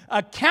person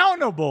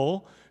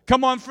accountable,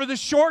 come on, for the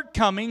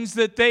shortcomings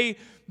that they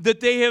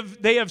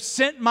have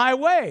sent my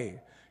way.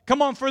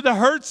 Come on, for the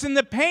hurts and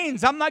the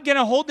pains. I'm not going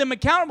to hold them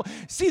accountable.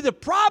 See, the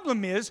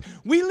problem is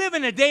we live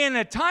in a day and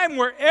a time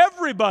where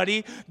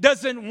everybody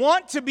doesn't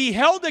want to be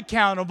held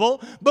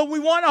accountable, but we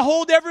want to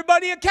hold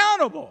everybody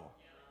accountable.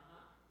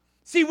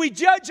 See, we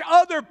judge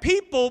other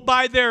people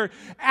by their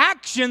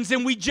actions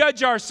and we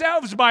judge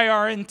ourselves by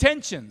our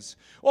intentions.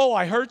 Oh,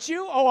 I hurt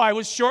you? Oh, I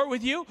was short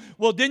with you?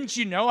 Well, didn't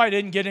you know I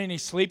didn't get any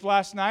sleep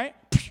last night?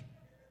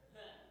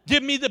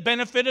 Give me the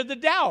benefit of the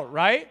doubt,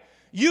 right?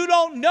 You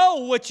don't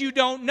know what you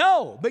don't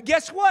know. But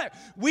guess what?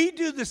 We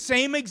do the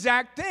same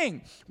exact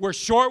thing. We're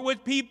short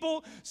with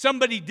people.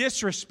 Somebody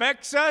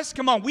disrespects us.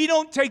 Come on, we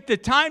don't take the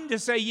time to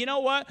say, you know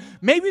what?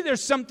 Maybe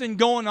there's something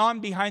going on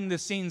behind the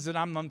scenes that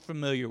I'm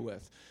unfamiliar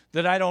with,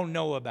 that I don't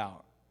know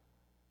about,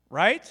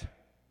 right?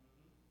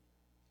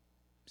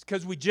 It's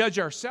because we judge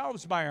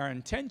ourselves by our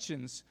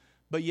intentions,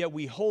 but yet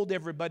we hold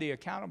everybody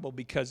accountable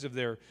because of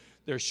their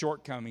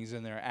shortcomings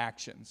and their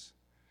actions.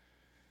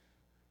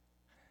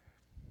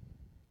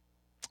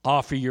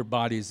 Offer your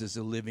bodies as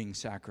a living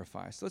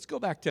sacrifice. Let's go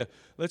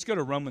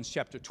to Romans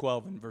chapter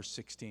 12 and verse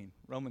 16.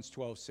 Romans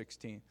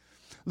 12:16.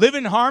 Live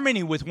in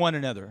harmony with one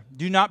another.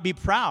 Do not be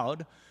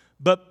proud,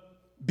 but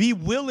be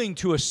willing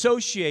to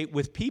associate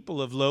with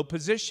people of low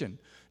position.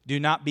 Do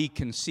not be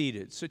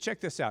conceited. So check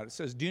this out. It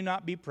says, do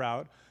not be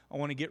proud. I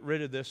want to get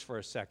rid of this for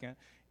a second.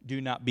 Do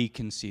not be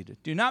conceited.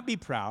 Do not be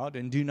proud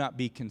and do not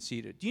be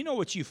conceited. Do you know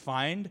what you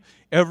find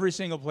every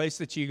single place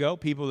that you go?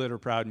 People that are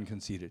proud and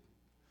conceited.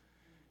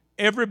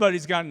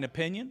 Everybody's got an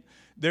opinion.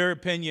 Their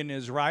opinion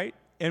is right.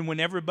 And when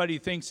everybody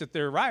thinks that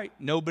they're right,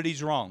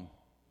 nobody's wrong.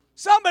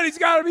 Somebody's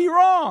got to be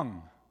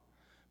wrong.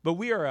 But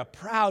we are a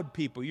proud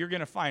people. You're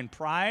going to find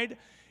pride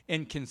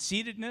and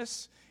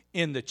conceitedness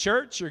in the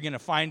church. You're going to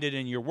find it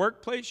in your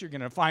workplace. You're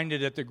going to find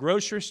it at the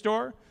grocery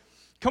store.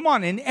 Come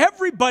on, and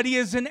everybody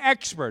is an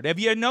expert. Have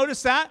you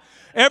noticed that?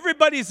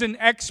 Everybody's an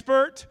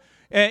expert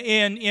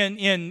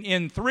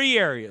in three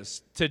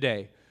areas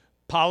today.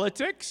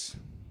 Politics,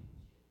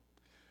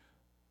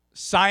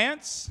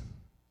 science,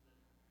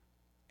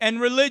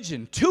 and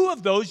religion. Two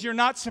of those you're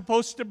not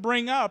supposed to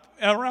bring up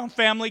around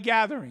family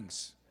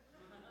gatherings.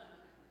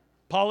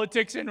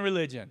 Politics and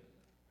religion.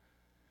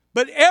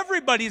 But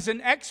everybody's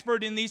an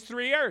expert in these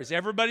three areas.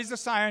 Everybody's a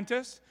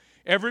scientist.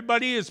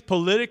 Everybody is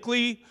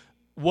politically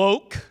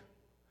woke.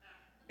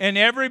 And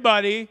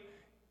everybody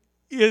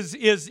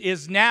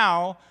is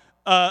now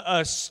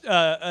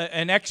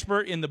an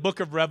expert in the book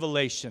of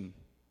Revelation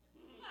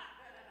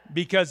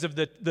because of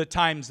the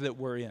times that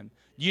we're in.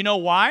 You know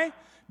why?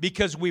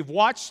 Because we've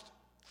watched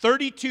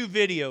 32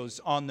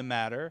 videos on the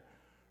matter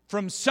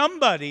from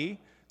somebody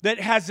that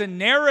has a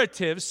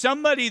narrative,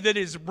 somebody that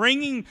is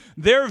bringing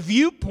their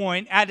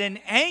viewpoint at an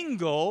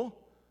angle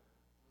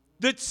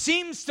that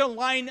seems to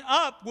line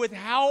up with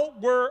how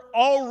we're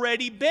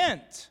already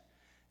bent.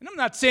 And I'm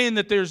not saying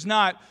that there's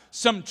not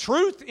some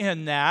truth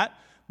in that,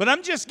 but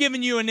I'm just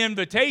giving you an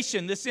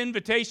invitation. This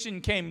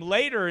invitation came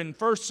later in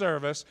first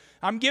service.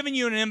 I'm giving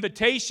you an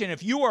invitation.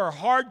 If you are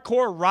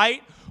hardcore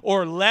right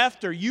or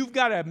left, or you've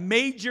got a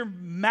major,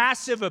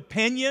 massive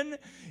opinion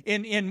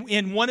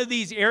in one of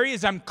these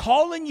areas, I'm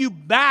calling you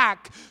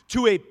back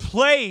to a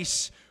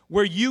place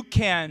where you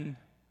can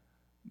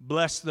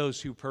bless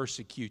those who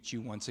persecute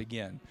you once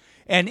again.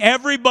 And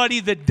everybody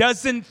that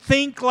doesn't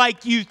think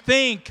like you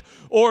think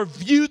or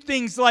view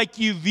things like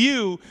you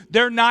view,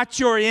 they're not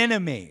your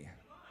enemy,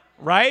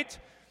 right?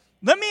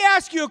 Let me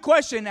ask you a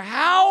question.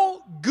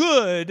 How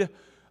good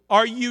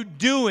are you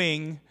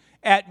doing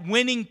at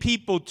winning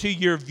people to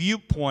your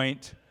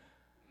viewpoint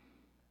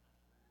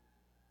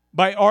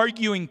by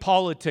arguing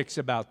politics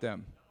about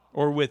them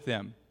or with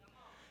them?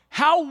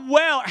 How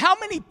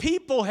many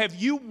people have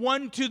you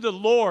won to the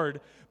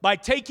Lord by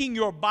taking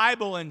your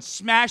Bible and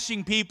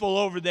smashing people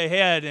over the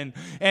head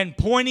and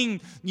pointing,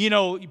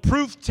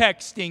 proof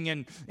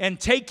texting and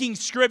taking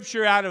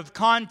scripture out of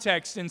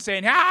context and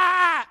saying,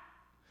 ah!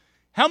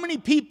 How many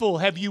people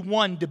have you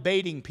won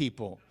debating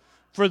people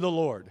for the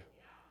Lord?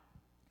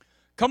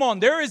 Come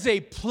on, there is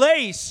a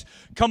place,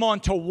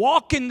 to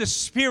walk in the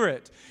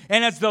Spirit.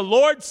 And as the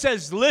Lord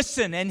says,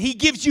 listen, and He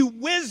gives you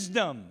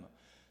wisdom.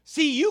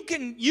 See, you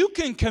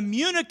can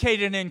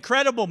communicate an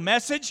incredible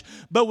message,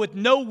 but with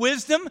no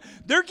wisdom,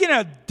 they're going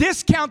to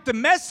discount the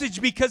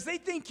message because they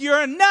think you're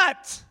a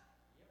nut.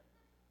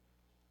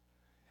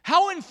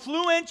 How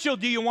influential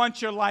do you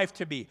want your life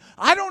to be?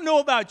 I don't know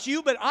about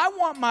you, but I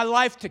want my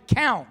life to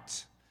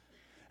count.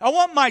 I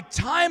want my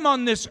time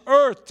on this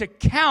earth to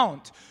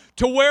count.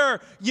 To where,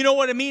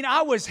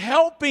 I was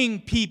helping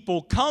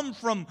people come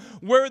from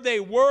where they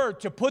were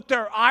to put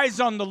their eyes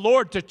on the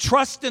Lord, to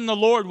trust in the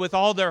Lord with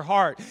all their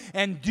heart.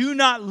 And do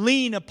not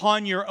lean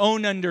upon your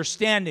own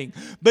understanding,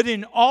 but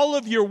in all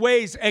of your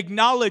ways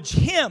acknowledge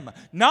Him,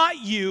 not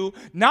you,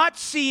 not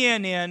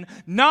CNN,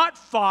 not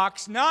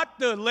Fox, not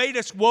the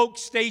latest woke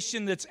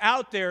station that's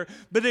out there,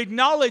 but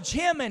acknowledge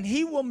Him and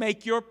He will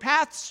make your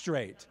path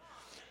straight.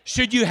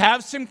 Should you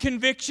have some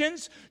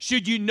convictions?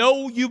 Should you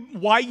know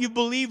why you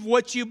believe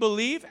what you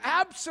believe?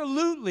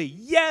 Absolutely.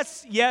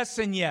 Yes, yes,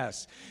 and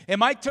yes.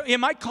 Am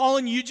I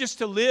calling you just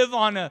to live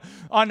on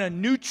a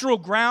neutral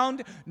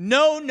ground?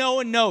 No, no,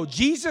 and no.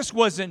 Jesus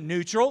wasn't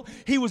neutral.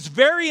 He was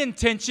very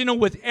intentional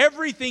with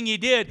everything He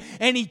did,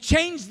 and He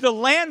changed the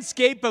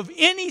landscape of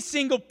any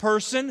single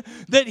person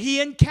that He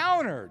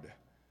encountered.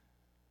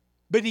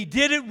 But He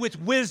did it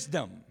with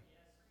wisdom.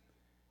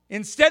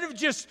 Instead of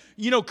just,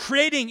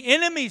 creating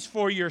enemies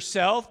for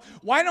yourself,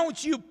 why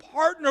don't you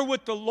partner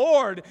with the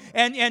Lord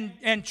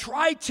and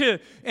try to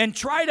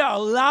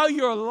allow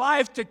your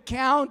life to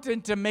count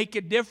and to make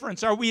a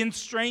difference? Are we in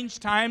strange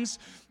times?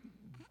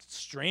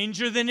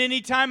 Stranger than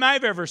any time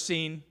I've ever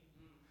seen.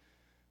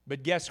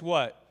 But guess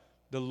what?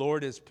 The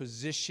Lord has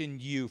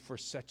positioned you for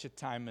such a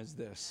time as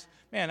this.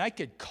 Man, I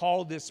could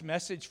call this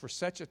message for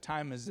such a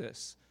time as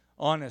this,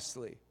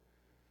 honestly.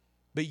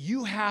 But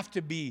you have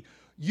to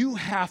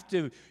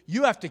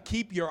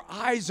keep your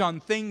eyes on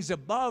things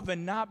above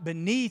and not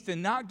beneath,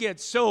 and not get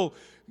so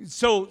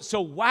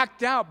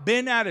whacked out,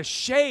 bent out of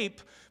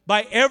shape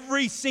by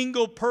every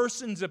single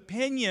person's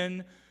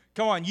opinion.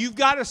 Come on, you've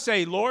got to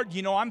say, Lord,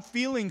 I'm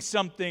feeling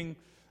something.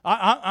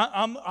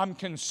 I'm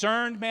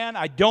concerned, man.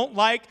 I don't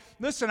like.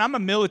 Listen, I'm a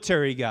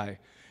military guy.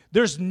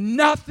 There's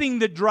nothing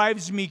that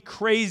drives me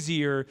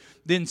crazier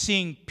than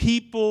seeing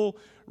people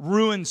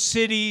ruin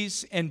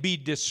cities and be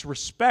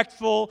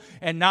disrespectful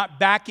and not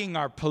backing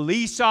our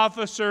police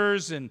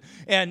officers and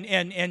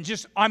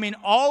just,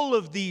 all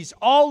of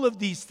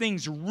these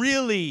things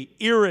really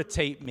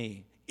irritate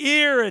me.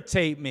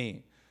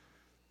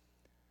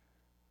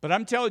 But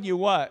I'm telling you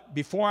what,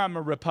 before I'm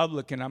a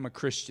Republican, I'm a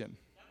Christian.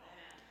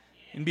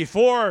 And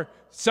before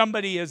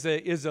somebody is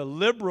a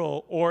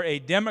liberal or a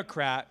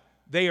Democrat,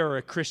 they are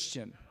a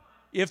Christian,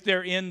 if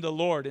they're in the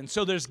Lord. And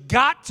so there's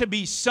got to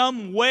be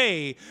some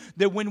way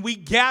that when we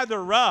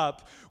gather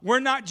up,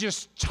 we're not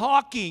just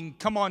talking,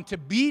 to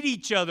beat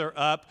each other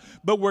up,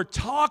 but we're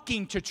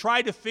talking to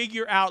try to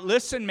figure out,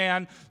 listen,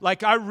 man,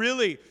 like I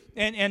really,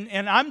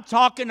 and I'm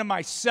talking to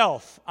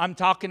myself. I'm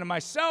talking to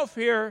myself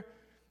here.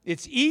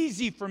 It's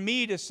easy for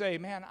me to say,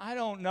 man, I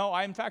don't know.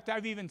 In fact,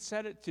 I've even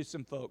said it to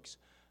some folks.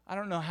 I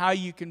don't know how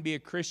you can be a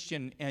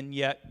Christian and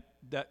yet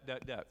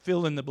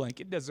fill in the blank.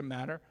 It doesn't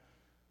matter.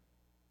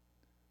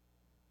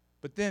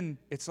 But then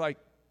it's like,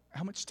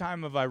 how much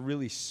time have I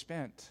really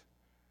spent,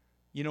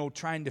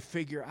 trying to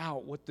figure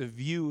out what the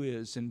view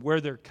is and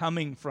where they're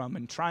coming from,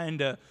 and trying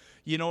to,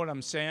 you know what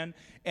I'm saying?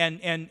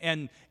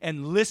 And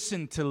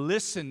listen to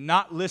listen,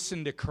 not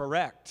listen to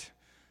correct.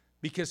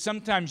 Because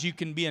sometimes you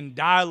can be in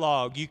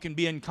dialogue, you can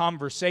be in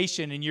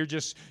conversation, and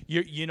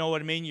you know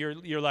what I mean?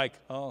 You're like,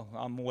 oh,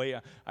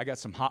 I got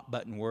some hot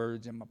button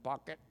words in my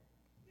pocket.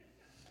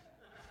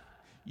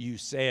 You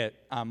say it,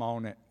 I'm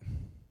on it.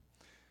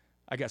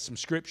 I got some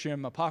scripture in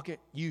my pocket.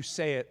 You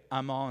say it,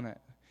 I'm on it.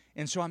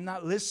 And so I'm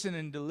not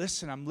listening to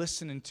listen, I'm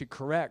listening to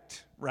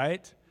correct,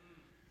 right?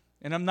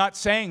 And I'm not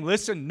saying,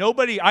 listen,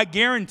 I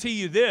guarantee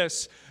you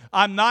this,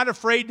 I'm not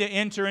afraid to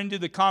enter into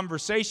the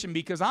conversation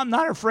because I'm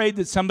not afraid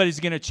that somebody's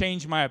going to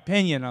change my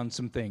opinion on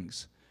some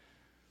things.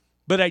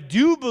 But I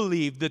do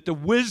believe that the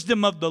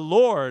wisdom of the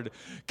Lord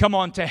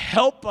to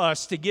help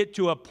us to get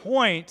to a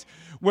point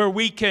where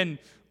we can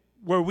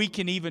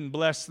even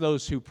bless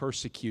those who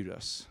persecute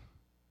us.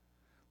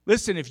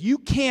 Listen, if you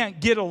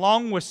can't get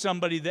along with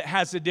somebody that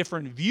has a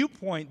different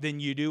viewpoint than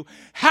you do,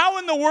 how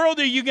in the world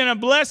are you going to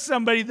bless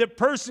somebody that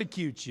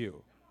persecutes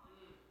you?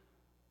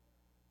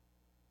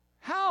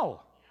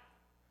 How?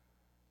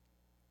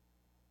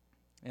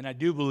 And I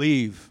do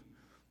believe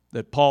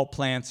that Paul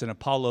plants and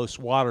Apollos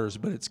waters,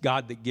 but it's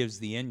God that gives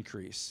the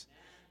increase.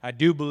 I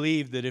do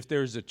believe that if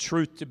there's a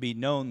truth to be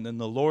known, then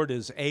the Lord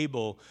is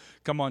able,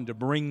 to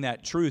bring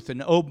that truth.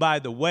 And oh, by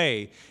the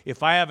way,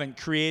 if I haven't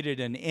created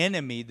an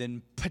enemy,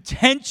 then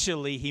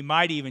potentially He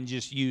might even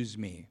just use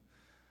me.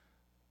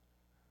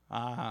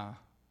 I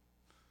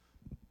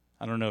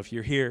don't know if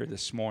you're here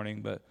this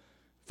morning, but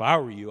if I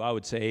were you, I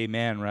would say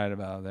amen right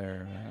about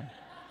there.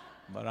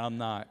 But I'm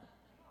not.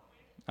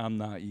 I'm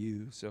not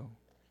you, so.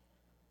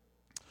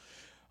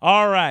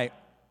 All right.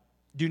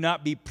 Do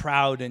not be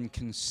proud and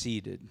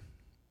conceited.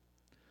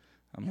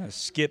 I'm going to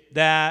skip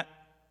that.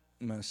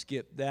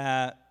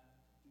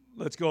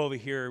 Let's go over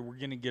here. We're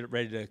going to get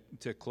ready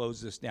to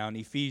close this down.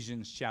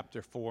 Ephesians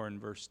chapter 4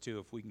 and verse 2,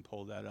 if we can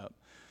pull that up.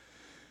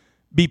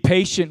 Be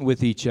patient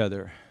with each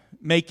other,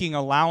 making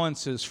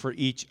allowances for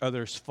each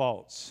other's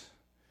faults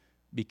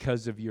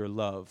because of your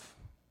love.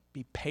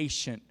 Be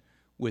patient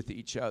with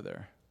each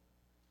other.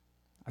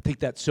 I think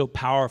that's so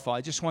powerful. I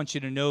just want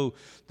you to know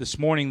this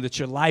morning that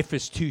your life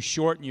is too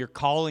short and your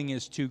calling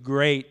is too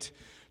great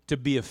to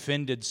be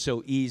offended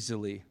so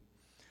easily.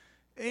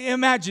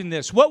 Imagine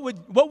this. What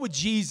would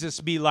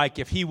Jesus be like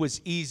if He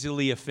was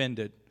easily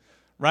offended?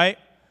 Right?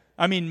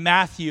 I mean,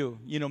 Matthew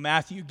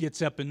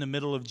gets up in the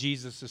middle of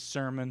Jesus'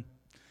 sermon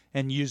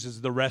and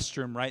uses the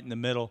restroom right in the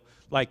middle,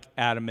 like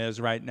Adam is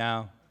right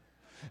now.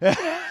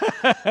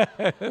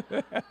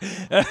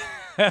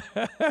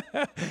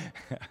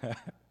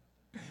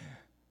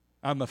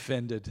 I'm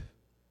offended.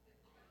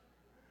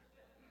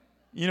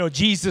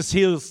 Jesus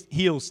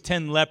heals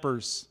 10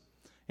 lepers,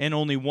 and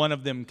only one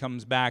of them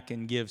comes back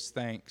and gives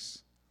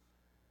thanks.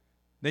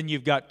 Then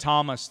you've got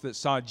Thomas that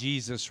saw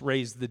Jesus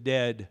raise the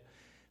dead,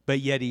 but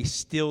yet he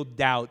still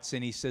doubts,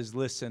 and he says,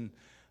 listen,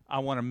 I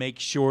want to make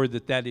sure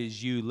that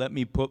is you. Let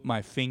me put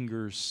my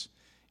fingers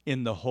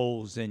in the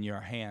holes in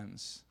your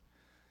hands.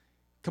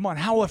 Come on,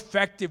 how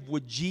effective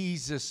would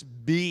Jesus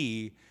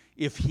be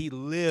if He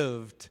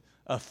lived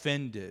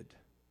offended?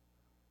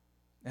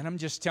 And I'm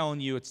just telling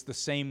you, it's the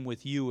same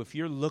with you. If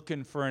you're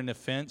looking for an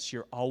offense,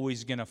 you're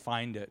always going to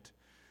find it.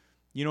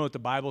 You know what the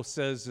Bible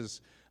says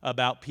is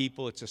about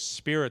people? It's a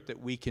spirit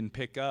that we can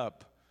pick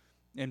up.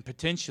 And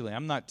potentially,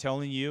 I'm not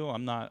telling you,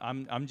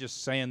 I'm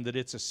just saying that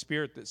it's a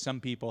spirit that some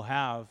people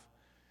have.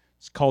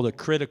 It's called a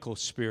critical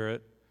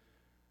spirit.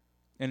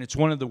 And it's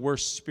one of the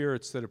worst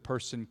spirits that a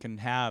person can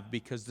have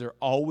because they're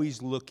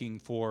always looking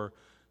for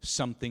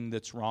something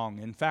that's wrong.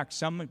 In fact,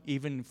 some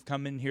even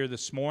come in here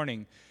this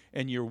morning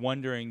and you're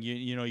wondering,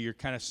 you're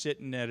kind of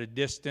sitting at a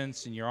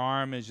distance and your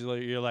arm is,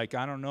 you're like,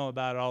 I don't know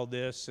about all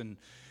this, and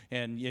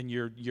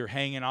you're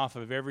hanging off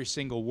of every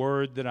single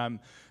word that I'm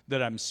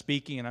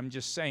speaking, and I'm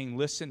just saying,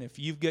 listen, if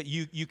you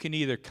can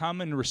either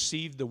come and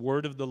receive the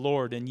word of the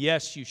Lord, and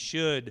yes, you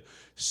should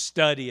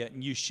study it,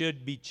 and you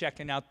should be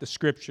checking out the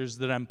scriptures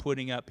that I'm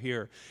putting up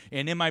here.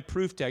 And in my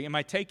proof tag, am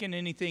I taking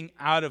anything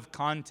out of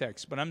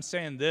context? But I'm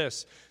saying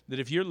this, that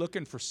if you're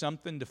looking for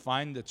something to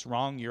find that's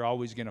wrong, you're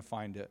always going to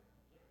find it.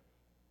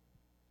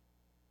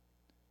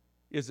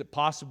 Is it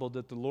possible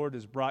that the Lord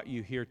has brought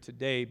you here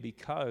today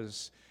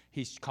because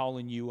He's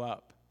calling you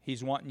up?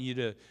 He's wanting you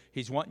to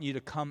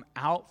come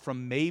out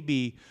from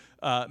maybe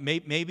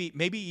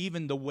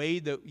even the way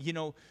that,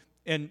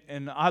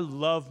 and I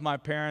love my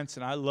parents,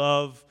 and I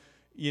love,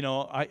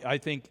 I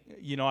think,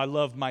 I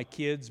love my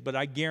kids, but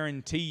I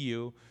guarantee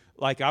you,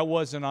 like, I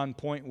wasn't on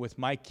point with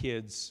my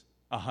kids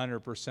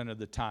 100% of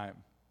the time.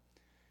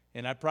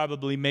 And I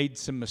probably made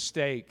some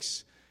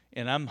mistakes,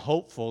 and I'm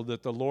hopeful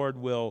that the Lord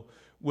will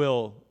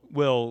make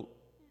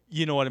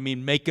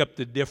up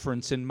the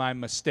difference in my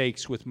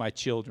mistakes with my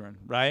children,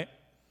 right?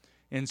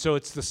 And so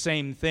it's the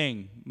same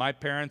thing. My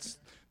parents,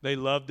 they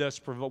loved us.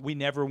 We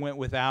never went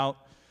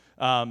without.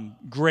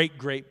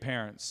 Great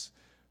parents.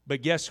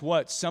 But guess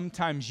what?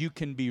 Sometimes you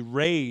can be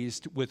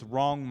raised with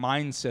wrong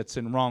mindsets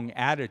and wrong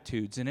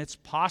attitudes, and it's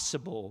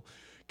possible.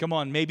 Come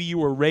on, maybe you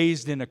were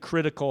raised in a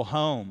critical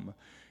home.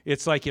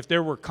 It's like if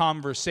there were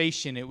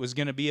conversation, it was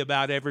going to be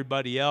about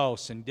everybody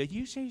else. And did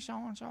you see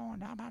so-and-so?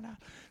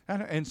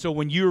 And so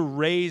when you're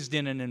raised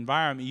in an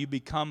environment, you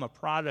become a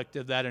product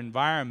of that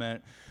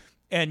environment.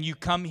 And you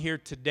come here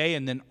today,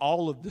 and then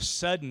all of a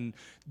sudden,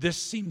 this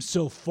seems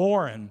so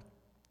foreign.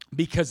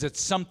 because it's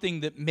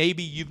something that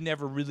maybe you've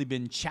never really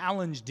been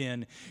challenged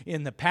in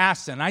the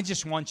past. And I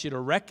just want you to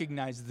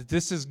recognize that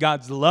this is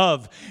God's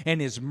love and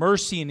His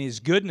mercy and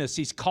His goodness.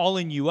 He's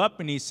calling you up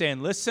and He's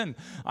saying, listen,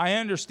 I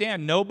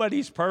understand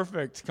nobody's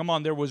perfect. Come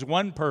on, there was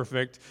one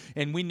perfect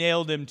and we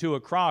nailed him to a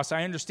cross.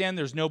 I understand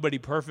there's nobody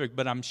perfect,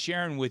 but I'm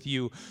sharing with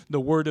you the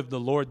word of the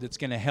Lord that's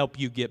going to help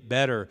you get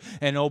better.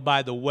 And oh,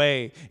 by the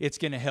way, it's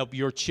going to help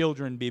your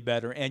children be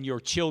better and your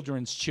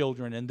children's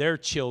children and their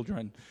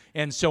children,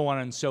 and so on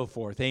and so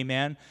forth.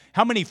 Amen.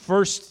 How many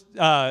first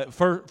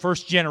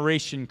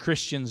generation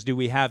Christians do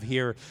we have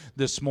here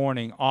this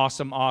morning?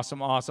 Awesome,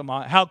 awesome, awesome.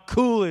 How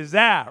cool is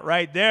that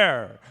right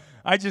there?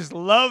 I just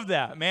love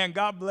that, man.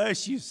 God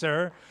bless you,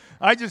 sir.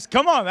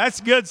 Come on,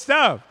 that's good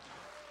stuff.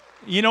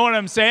 You know what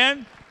I'm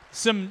saying?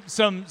 Some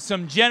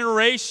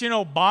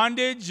generational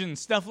bondage and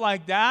stuff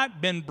like that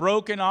been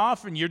broken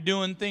off, and you're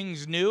doing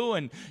things new,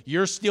 and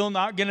you're still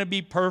not going to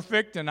be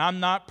perfect, and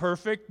I'm not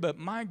perfect, but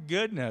my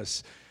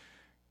goodness,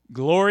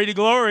 glory to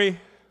glory,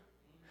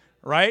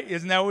 right?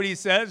 Isn't that what he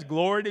says?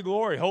 Glory to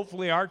glory.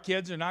 Hopefully our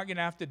kids are not going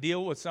to have to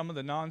deal with some of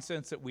the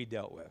nonsense that we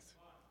dealt with,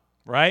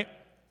 right?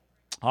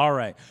 All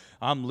right,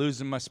 I'm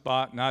losing my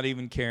spot, not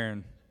even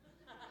caring.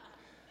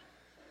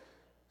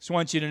 Just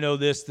want you to know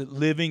this, that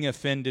living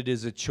offended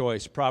is a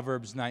choice.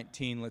 Proverbs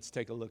 19, let's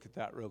take a look at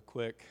that real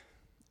quick.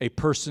 A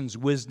person's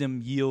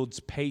wisdom yields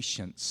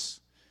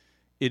patience.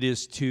 It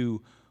is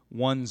to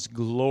one's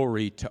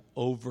glory to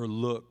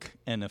overlook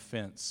an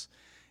offense.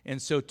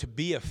 And so to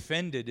be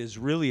offended is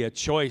really a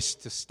choice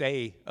to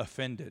stay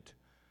offended.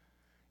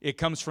 It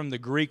comes from the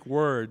Greek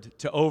word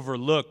to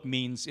overlook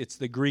means, it's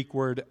the Greek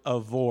word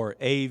avor,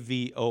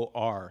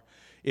 A-V-O-R.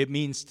 It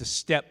means to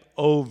step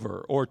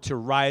over or to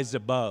rise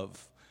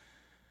above.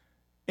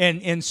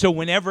 And so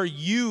whenever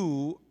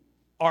you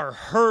are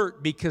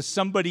hurt because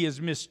somebody has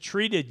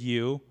mistreated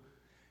you,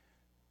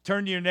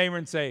 turn to your neighbor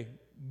and say,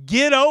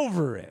 get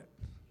over it.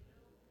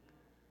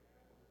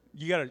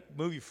 You got to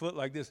move your foot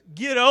like this.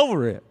 Get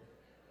over it.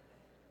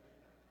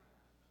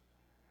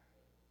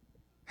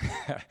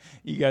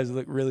 You guys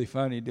look really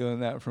funny doing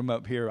that from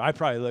up here. I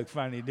probably look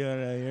funny doing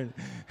it here.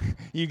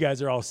 You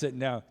guys are all sitting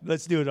down.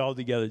 Let's do it all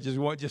together.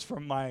 Just for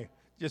my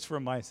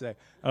sake.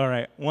 All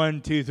right. 1,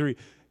 2, 3.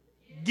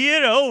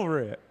 Get over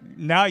it.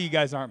 Now you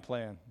guys aren't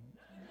playing.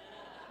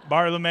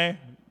 Bartolome,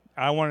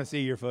 I want to see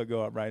your foot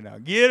go up right now.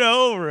 Get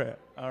over it.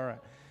 All right.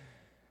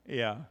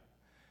 Yeah.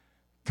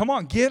 Come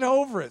on, get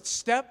over it.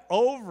 Step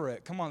over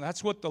it. Come on,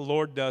 that's what the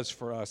Lord does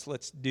for us.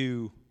 Let's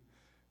do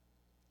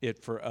it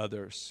for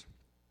others.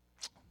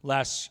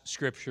 Last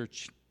scripture,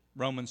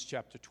 Romans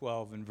chapter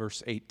 12 and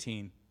verse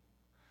 18.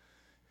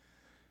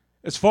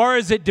 As far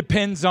as it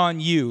depends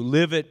on you,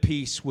 live at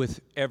peace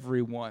with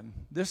everyone.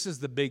 This is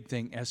the big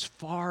thing. As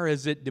far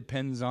as it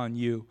depends on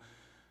you.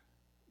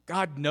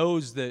 God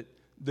knows that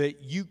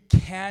you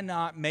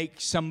cannot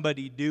make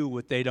somebody do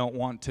what they don't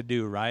want to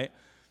do, right?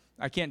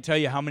 I can't tell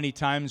you how many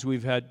times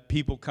we've had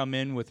people come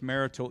in with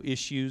marital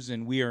issues,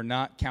 and we are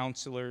not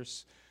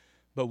counselors,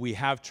 but we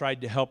have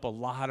tried to help a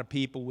lot of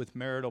people with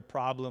marital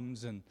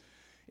problems. And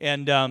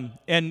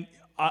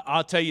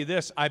I'll tell you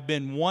this, I've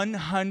been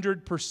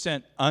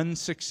 100%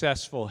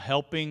 unsuccessful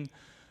helping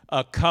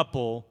a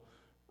couple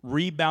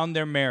rebound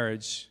their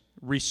marriage,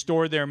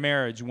 restore their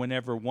marriage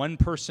whenever one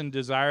person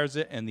desires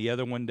it and the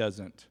other one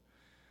doesn't.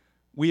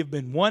 We have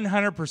been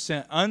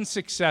 100%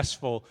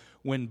 unsuccessful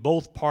when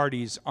both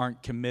parties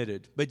aren't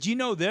committed. But you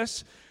know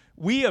this?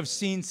 We have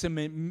seen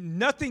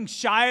nothing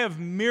shy of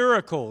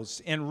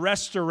miracles in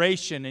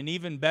restoration and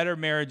even better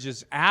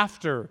marriages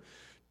after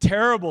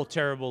terrible,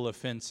 terrible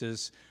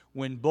offenses,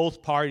 when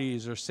both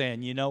parties are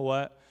saying, you know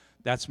what,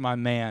 that's my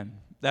man,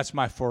 that's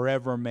my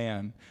forever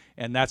man,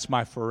 and that's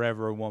my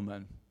forever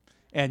woman.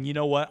 And you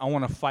know what, I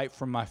want to fight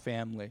for my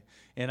family,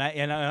 and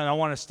I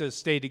want us to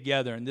stay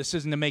together. And this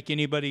isn't to make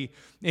anybody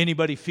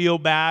feel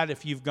bad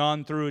if you've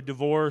gone through a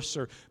divorce,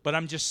 but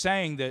I'm just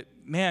saying that,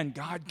 man,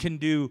 God can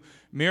do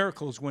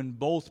miracles when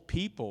both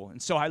people.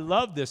 And so I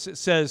love this. It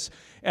says,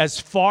 as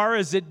far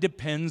as it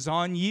depends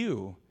on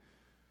you.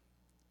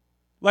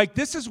 Like,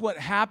 this is what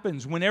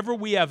happens whenever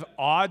we have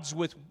odds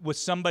with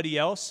somebody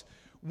else.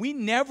 We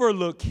never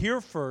look here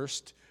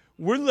first.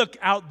 We look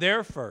out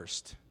there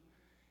first.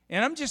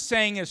 And I'm just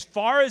saying, as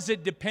far as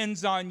it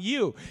depends on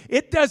you,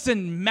 it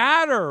doesn't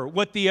matter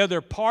what the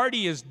other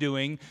party is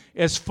doing.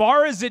 As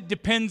far as it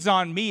depends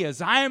on me, as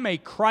I am a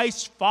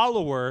Christ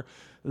follower,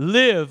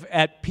 live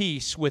at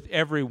peace with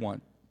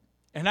everyone.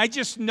 And I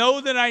just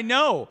know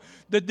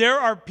that there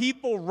are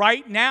people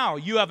right now,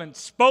 you haven't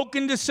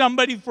spoken to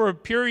somebody for a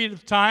period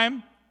of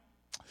time.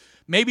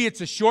 Maybe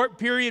it's a short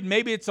period,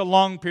 maybe it's a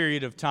long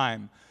period of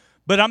time.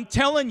 But I'm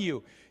telling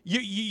you,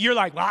 you're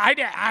like, well, I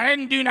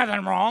didn't do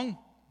nothing wrong.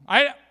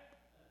 I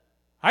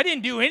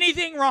didn't do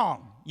anything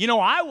wrong. You know,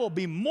 I will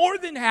be more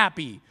than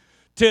happy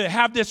to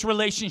have this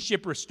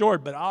relationship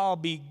restored, but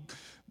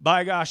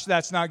by gosh,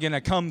 that's not going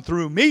to come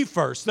through me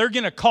first. They're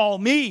going to call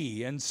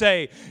me and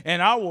say,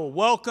 and I will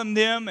welcome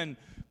them.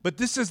 But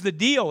this is the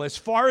deal, as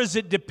far as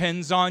it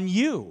depends on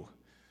you.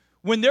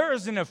 When there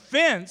is an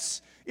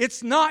offense,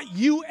 it's not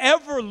you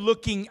ever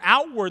looking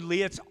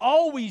outwardly. It's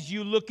always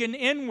you looking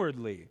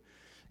inwardly.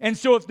 And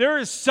so if there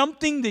is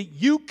something that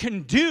you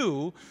can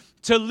do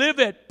to live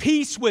at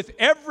peace with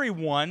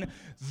everyone,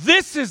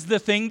 this is the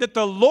thing that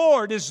the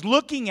Lord is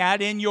looking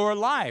at in your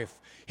life.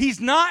 He's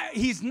not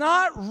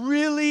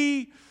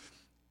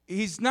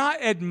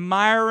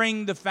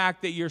admiring the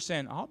fact that you're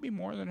saying, I'll be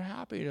more than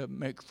happy to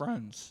make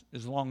friends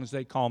as long as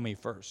they call me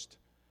first.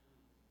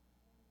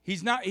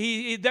 He's not,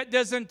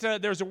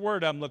 there's a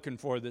word I'm looking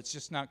for that's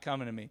just not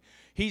coming to me.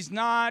 He's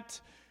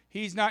not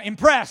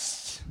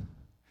impressed.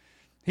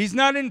 He's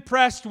not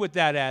impressed with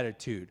that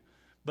attitude.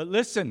 But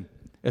listen,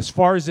 as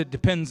far as it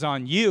depends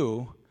on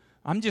you,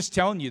 I'm just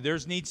telling you, there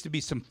needs to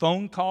be some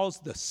phone calls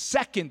the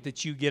second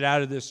that you get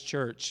out of this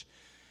church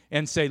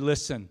and say,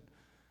 listen,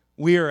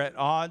 we are at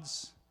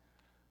odds.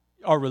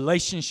 Our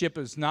relationship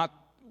is not,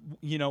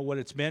 what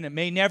it's been. It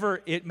may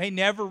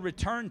never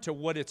return to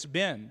what it's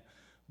been.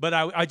 But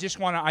I just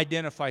want to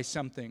identify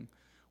something.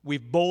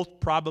 We've both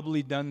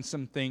probably done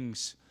some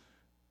things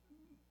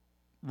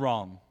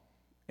wrong.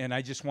 And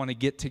I just want to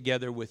get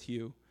together with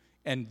you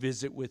and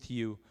visit with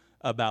you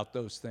about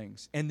those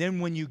things. And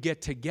then when you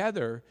get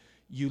together,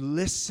 you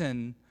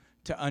listen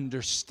to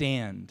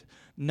understand,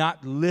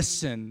 not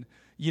listen,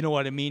 you know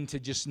what I mean, to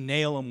just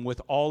nail them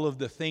with all of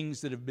the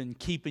things that have been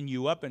keeping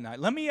you up at night.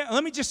 Let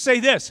me just say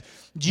this.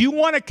 Do you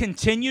want to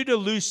continue to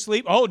lose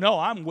sleep? Oh, no,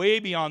 I'm way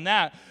beyond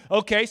that.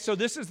 Okay, so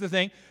this is the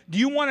thing. Do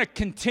you want to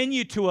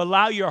continue to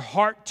allow your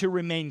heart to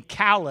remain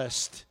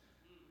calloused?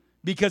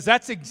 Because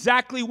that's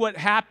exactly what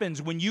happens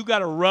when you got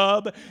to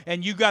rub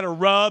and you got to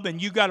rub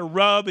and you got to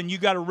rub and you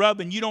got to rub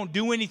and you don't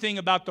do anything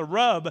about the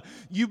rub.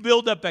 You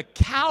build up a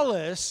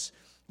callus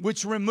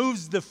which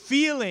removes the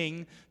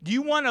feeling. Do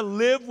you want to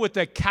live with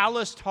a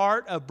calloused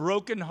heart, a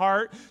broken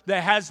heart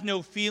that has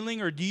no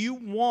feeling? Or do you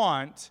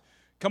want,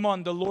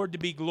 the Lord to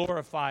be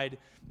glorified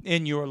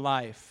in your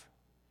life?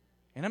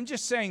 And I'm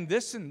just saying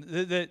this, and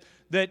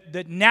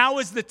that now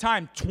is the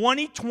time.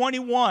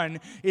 2021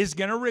 is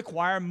going to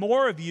require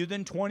more of you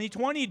than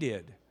 2020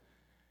 did.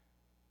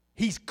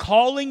 He's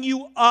calling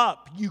you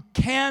up. You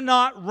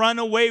cannot run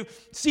away.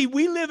 See,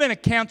 we live in a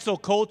cancel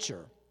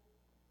culture.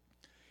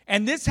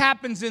 And this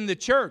happens in the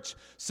church.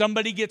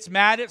 Somebody gets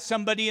mad at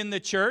somebody in the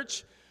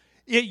church.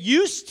 It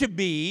used to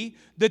be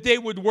that they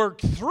would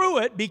work through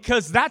it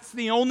because that's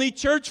the only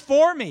church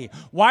for me.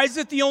 Why is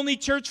it the only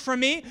church for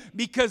me?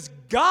 Because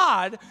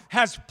God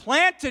has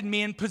planted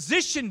me and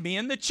positioned me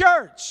in the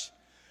church.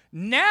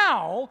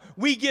 Now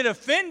we get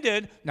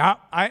offended. No,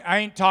 I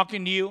ain't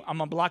talking to you. I'm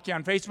going to block you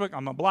on Facebook.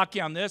 I'm going to block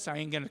you on this. I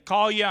ain't going to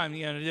call you. I'm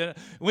going to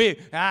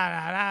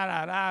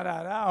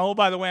Oh,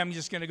 by the way, I'm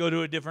just going to go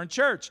to a different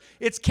church.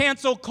 It's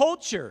cancel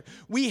culture.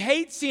 We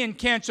hate seeing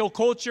cancel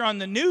culture on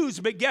the news,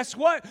 but guess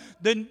what?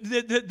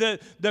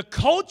 The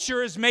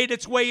culture has made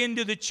its way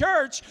into the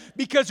church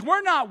because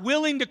we're not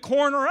willing to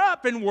corner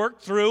up and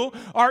work through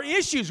our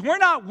issues. We're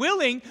not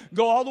willing,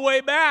 go all the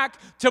way back,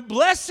 to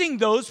blessing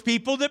those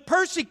people that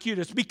persecute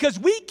us, because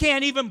we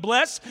can't even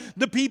bless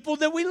the people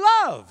that we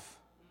love.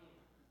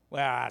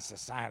 Well, that's a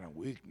sign of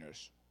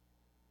weakness.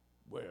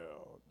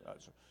 Well,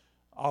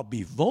 I'll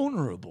be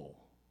vulnerable.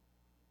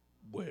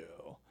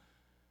 Well,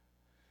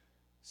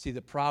 see,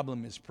 the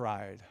problem is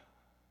pride.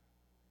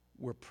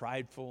 We're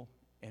prideful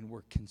and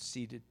we're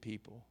conceited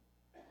people.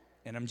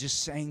 And I'm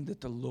just saying that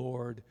the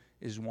Lord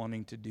is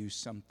wanting to do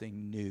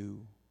something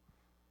new.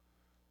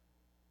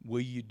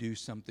 Will you do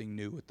something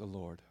new with the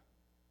Lord?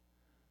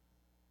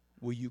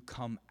 Will you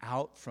come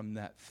out from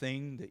that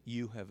thing that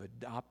you have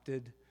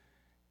adopted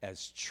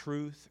as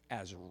truth,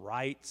 as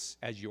rights,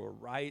 as your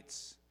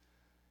rights?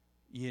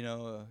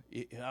 Do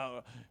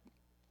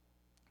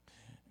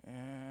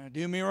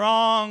me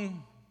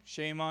wrong,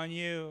 shame on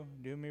you.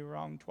 Do me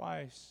wrong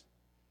twice,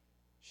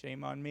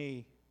 shame on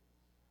me.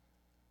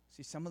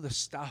 See, some of the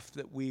stuff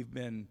that we've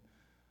been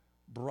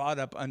brought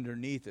up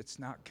underneath, it's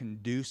not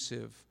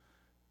conducive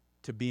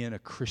to being a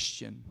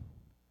Christian,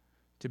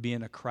 to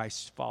being a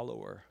Christ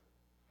follower.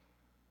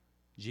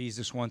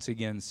 Jesus once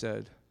again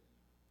said,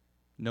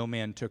 "No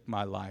man took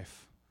my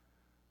life.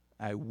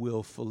 I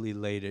willfully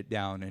laid it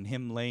down." And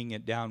him laying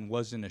it down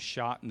wasn't a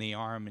shot in the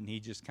arm and he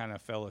just kind of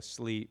fell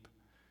asleep.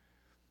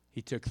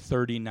 He took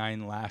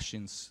 39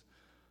 lashings,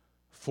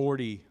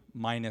 40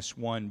 minus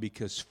 1,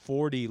 because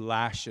 40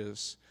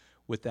 lashes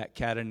with that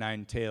cat o'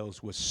 nine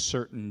tails was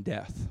certain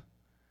death.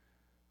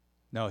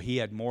 No, he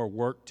had more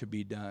work to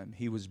be done.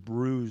 He was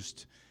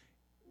bruised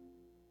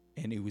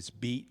and he was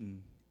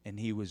beaten and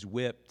he was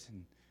whipped,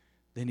 and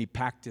then he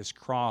packed his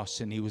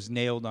cross and he was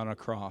nailed on a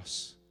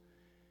cross.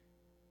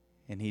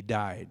 And he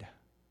died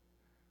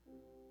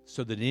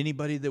so that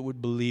anybody that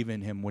would believe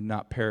in him would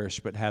not perish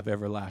but have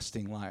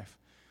everlasting life.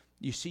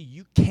 You see,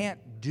 you can't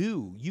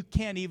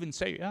even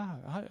say,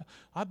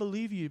 I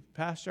believe you,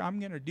 Pastor, I'm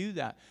going to do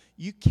that.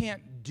 You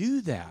can't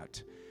do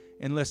that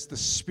unless the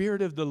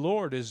Spirit of the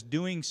Lord is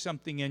doing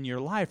something in your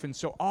life. And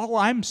so all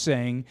I'm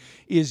saying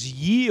is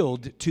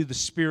yield to the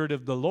Spirit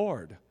of the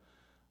Lord.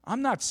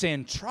 I'm not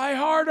saying try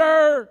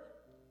harder,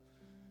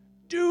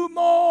 do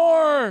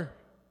more,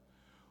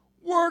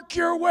 work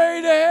your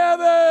way to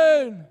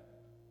heaven.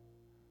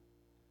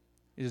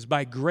 It is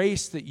by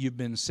grace that you've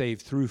been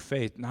saved through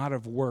faith, not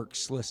of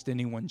works, lest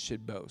anyone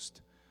should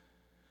boast.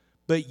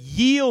 But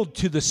yield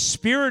to the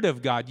Spirit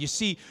of God. You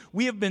see,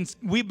 we've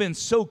been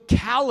so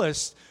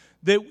calloused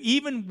that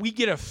even we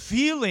get a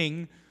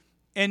feeling,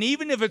 and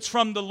even if it's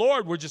from the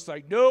Lord, we're just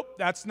like, nope,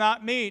 that's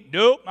not me.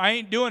 Nope, I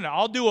ain't doing it.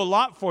 I'll do a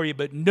lot for you,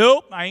 but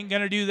nope, I ain't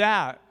going to do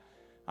that.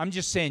 I'm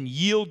just saying,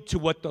 yield to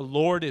what the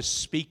Lord is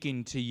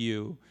speaking to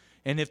you.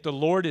 And if the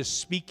Lord is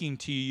speaking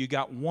to you, you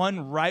got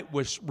one right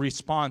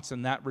response,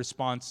 and that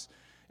response,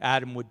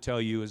 Adam would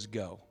tell you, is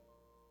go.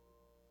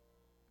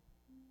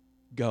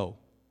 Go.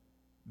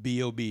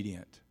 Be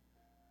obedient.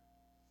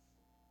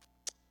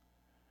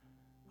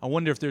 I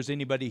wonder if there's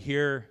anybody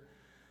here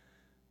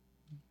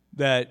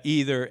that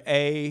either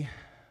A,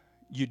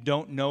 you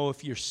don't know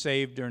if you're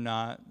saved or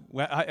not.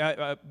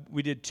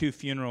 We did 2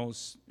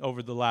 funerals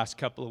over the last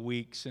couple of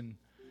weeks,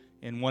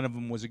 and one of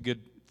them was a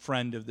good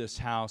friend of this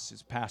house.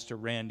 Is Pastor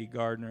Randy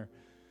Gardner,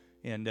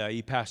 and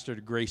he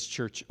pastored Grace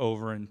Church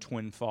over in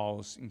Twin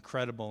Falls.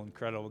 Incredible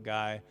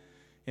guy.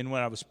 And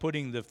when I was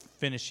putting the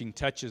finishing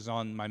touches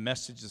on my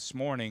message this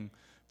morning,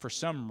 for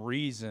some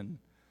reason,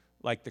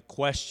 like the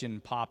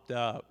question popped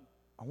up.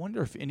 I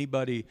wonder if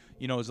anybody,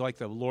 it was like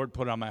the Lord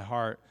put on my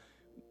heart.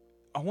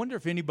 I wonder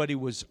if anybody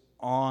was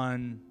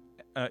on,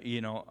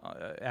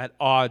 at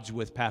odds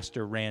with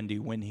Pastor Randy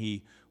when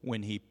he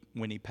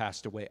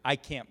passed away.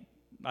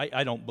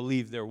 I don't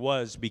believe there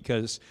was,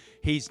 because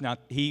he's not.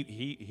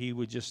 He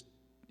would just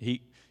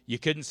you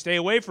couldn't stay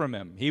away from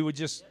him. He would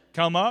just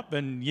come up,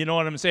 and you know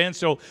what I'm saying.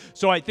 So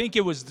I think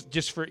it was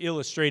just for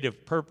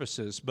illustrative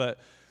purposes. But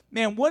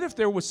man, what if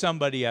there was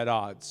somebody at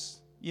odds?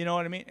 You know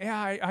what I mean?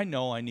 Yeah, I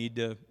know I need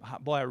to.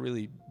 Boy, I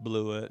really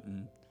blew it,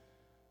 and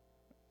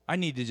I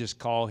need to just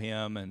call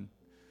him and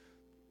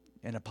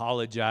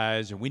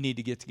apologize, or we need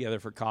to get together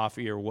for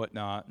coffee or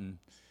whatnot, and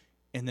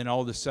then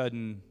all of a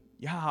sudden,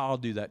 yeah, I'll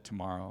do that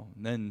tomorrow.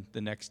 And then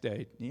the next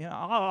day,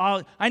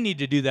 yeah, I need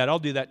to do that. I'll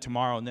do that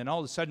tomorrow. And then all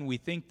of a sudden we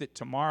think that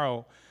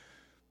tomorrow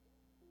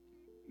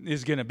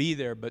is going to be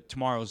there, but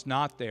tomorrow's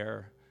not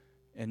there.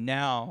 And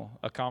now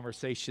a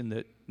conversation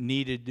that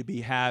needed to be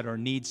had or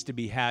needs to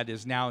be had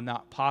is now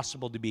not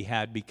possible to be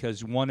had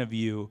because one of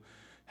you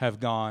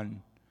have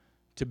gone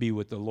to be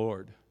with the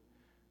Lord.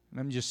 And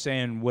I'm just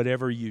saying,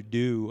 whatever you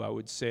do, I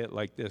would say it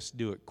like this: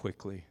 do it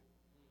quickly.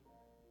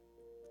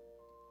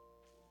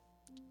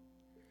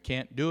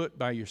 Can't do it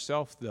by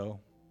yourself, though.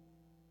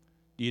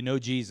 Do you know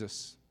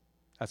Jesus?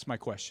 That's my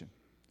question.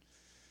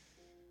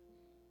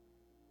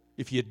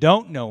 If you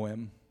don't know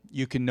him,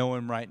 you can know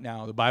him right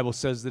now. The Bible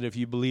says that if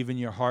you believe in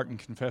your heart and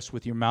confess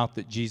with your mouth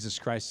that Jesus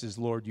Christ is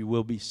Lord, you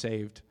will be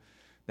saved.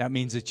 That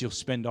means that you'll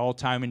spend all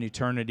time in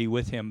eternity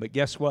with him. But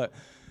guess what?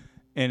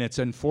 And it's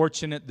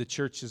unfortunate, the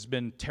church has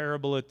been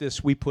terrible at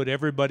this. We put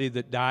everybody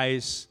that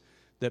dies,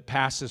 that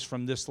passes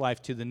from this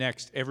life to the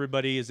next,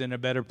 everybody is in a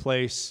better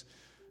place.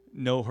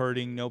 No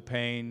hurting, no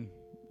pain.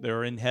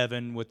 They're in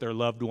heaven with their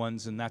loved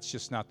ones, and that's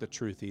just not the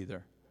truth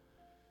either.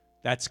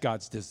 That's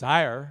God's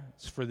desire,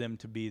 it's for them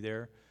to be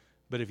there.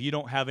 But if you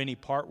don't have any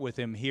part with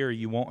him here,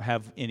 you won't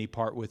have any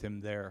part with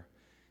him there.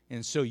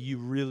 And so you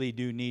really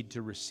do need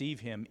to receive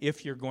him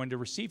if you're going to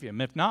receive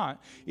him. If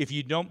not, if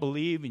you don't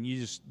believe and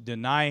you just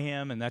deny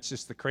him, and that's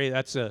just the crazy,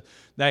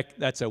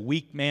 that's a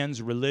weak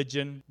man's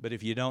religion. But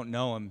if you don't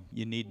know him,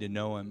 you need to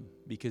know him,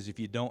 because if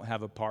you don't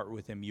have a part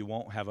with him, you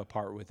won't have a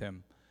part with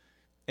him.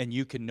 And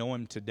you can know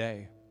him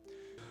today.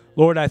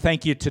 Lord, I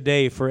thank you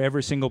today for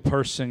every single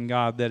person,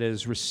 God, that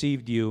has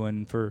received you,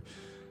 and for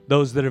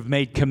those that have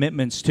made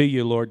commitments to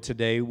you, Lord,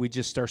 today. We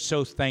just are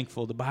so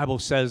thankful. The Bible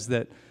says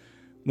that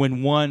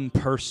when one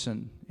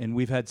person, and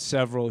we've had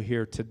several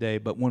here today,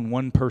 but when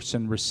one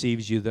person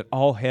receives you, that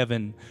all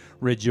heaven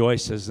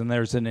rejoices, and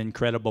there's an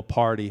incredible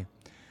party.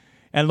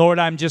 And Lord,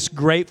 I'm just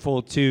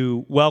grateful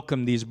to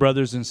welcome these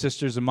brothers and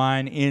sisters of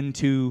mine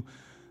into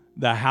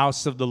the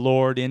house of the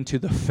Lord, into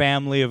the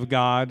family of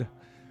God.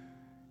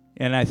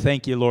 And I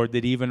thank you, Lord,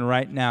 that even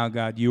right now,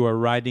 God, you are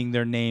writing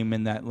their name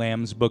in that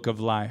Lamb's Book of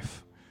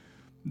Life.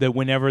 That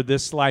whenever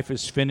this life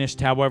is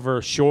finished,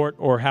 however short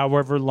or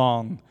however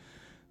long,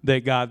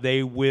 that, God,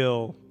 they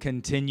will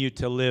continue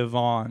to live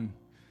on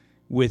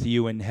with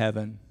you in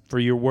heaven. For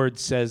your word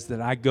says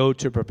that I go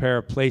to prepare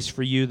a place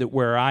for you, that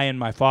where I and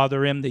my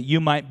Father am, that you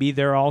might be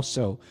there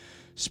also,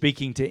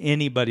 speaking to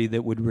anybody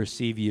that would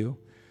receive you.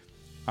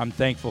 I'm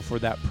thankful for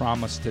that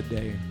promise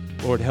today.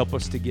 Lord, help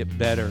us to get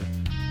better.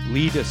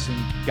 Lead us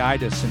and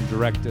guide us and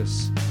direct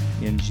us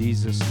in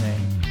Jesus'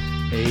 name.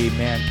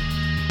 Amen.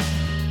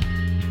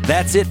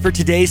 That's it for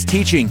today's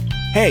teaching.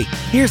 Hey,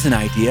 here's an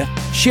idea.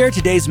 Share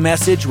today's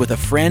message with a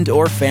friend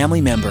or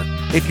family member.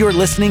 If you're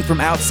listening from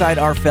outside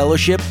our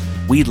fellowship,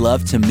 we'd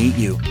love to meet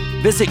you.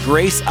 Visit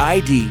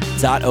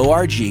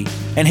graceid.org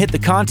and hit the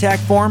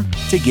contact form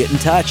to get in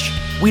touch.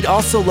 We'd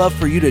also love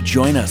for you to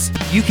join us.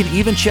 You can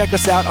even check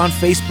us out on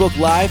Facebook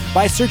Live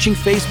by searching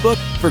Facebook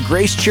for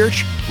Grace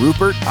Church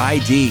Rupert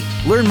ID.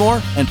 Learn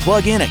more and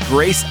plug in at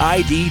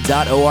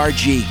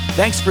graceid.org.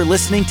 Thanks for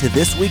listening to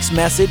this week's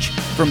message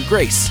from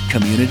Grace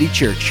Community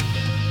Church.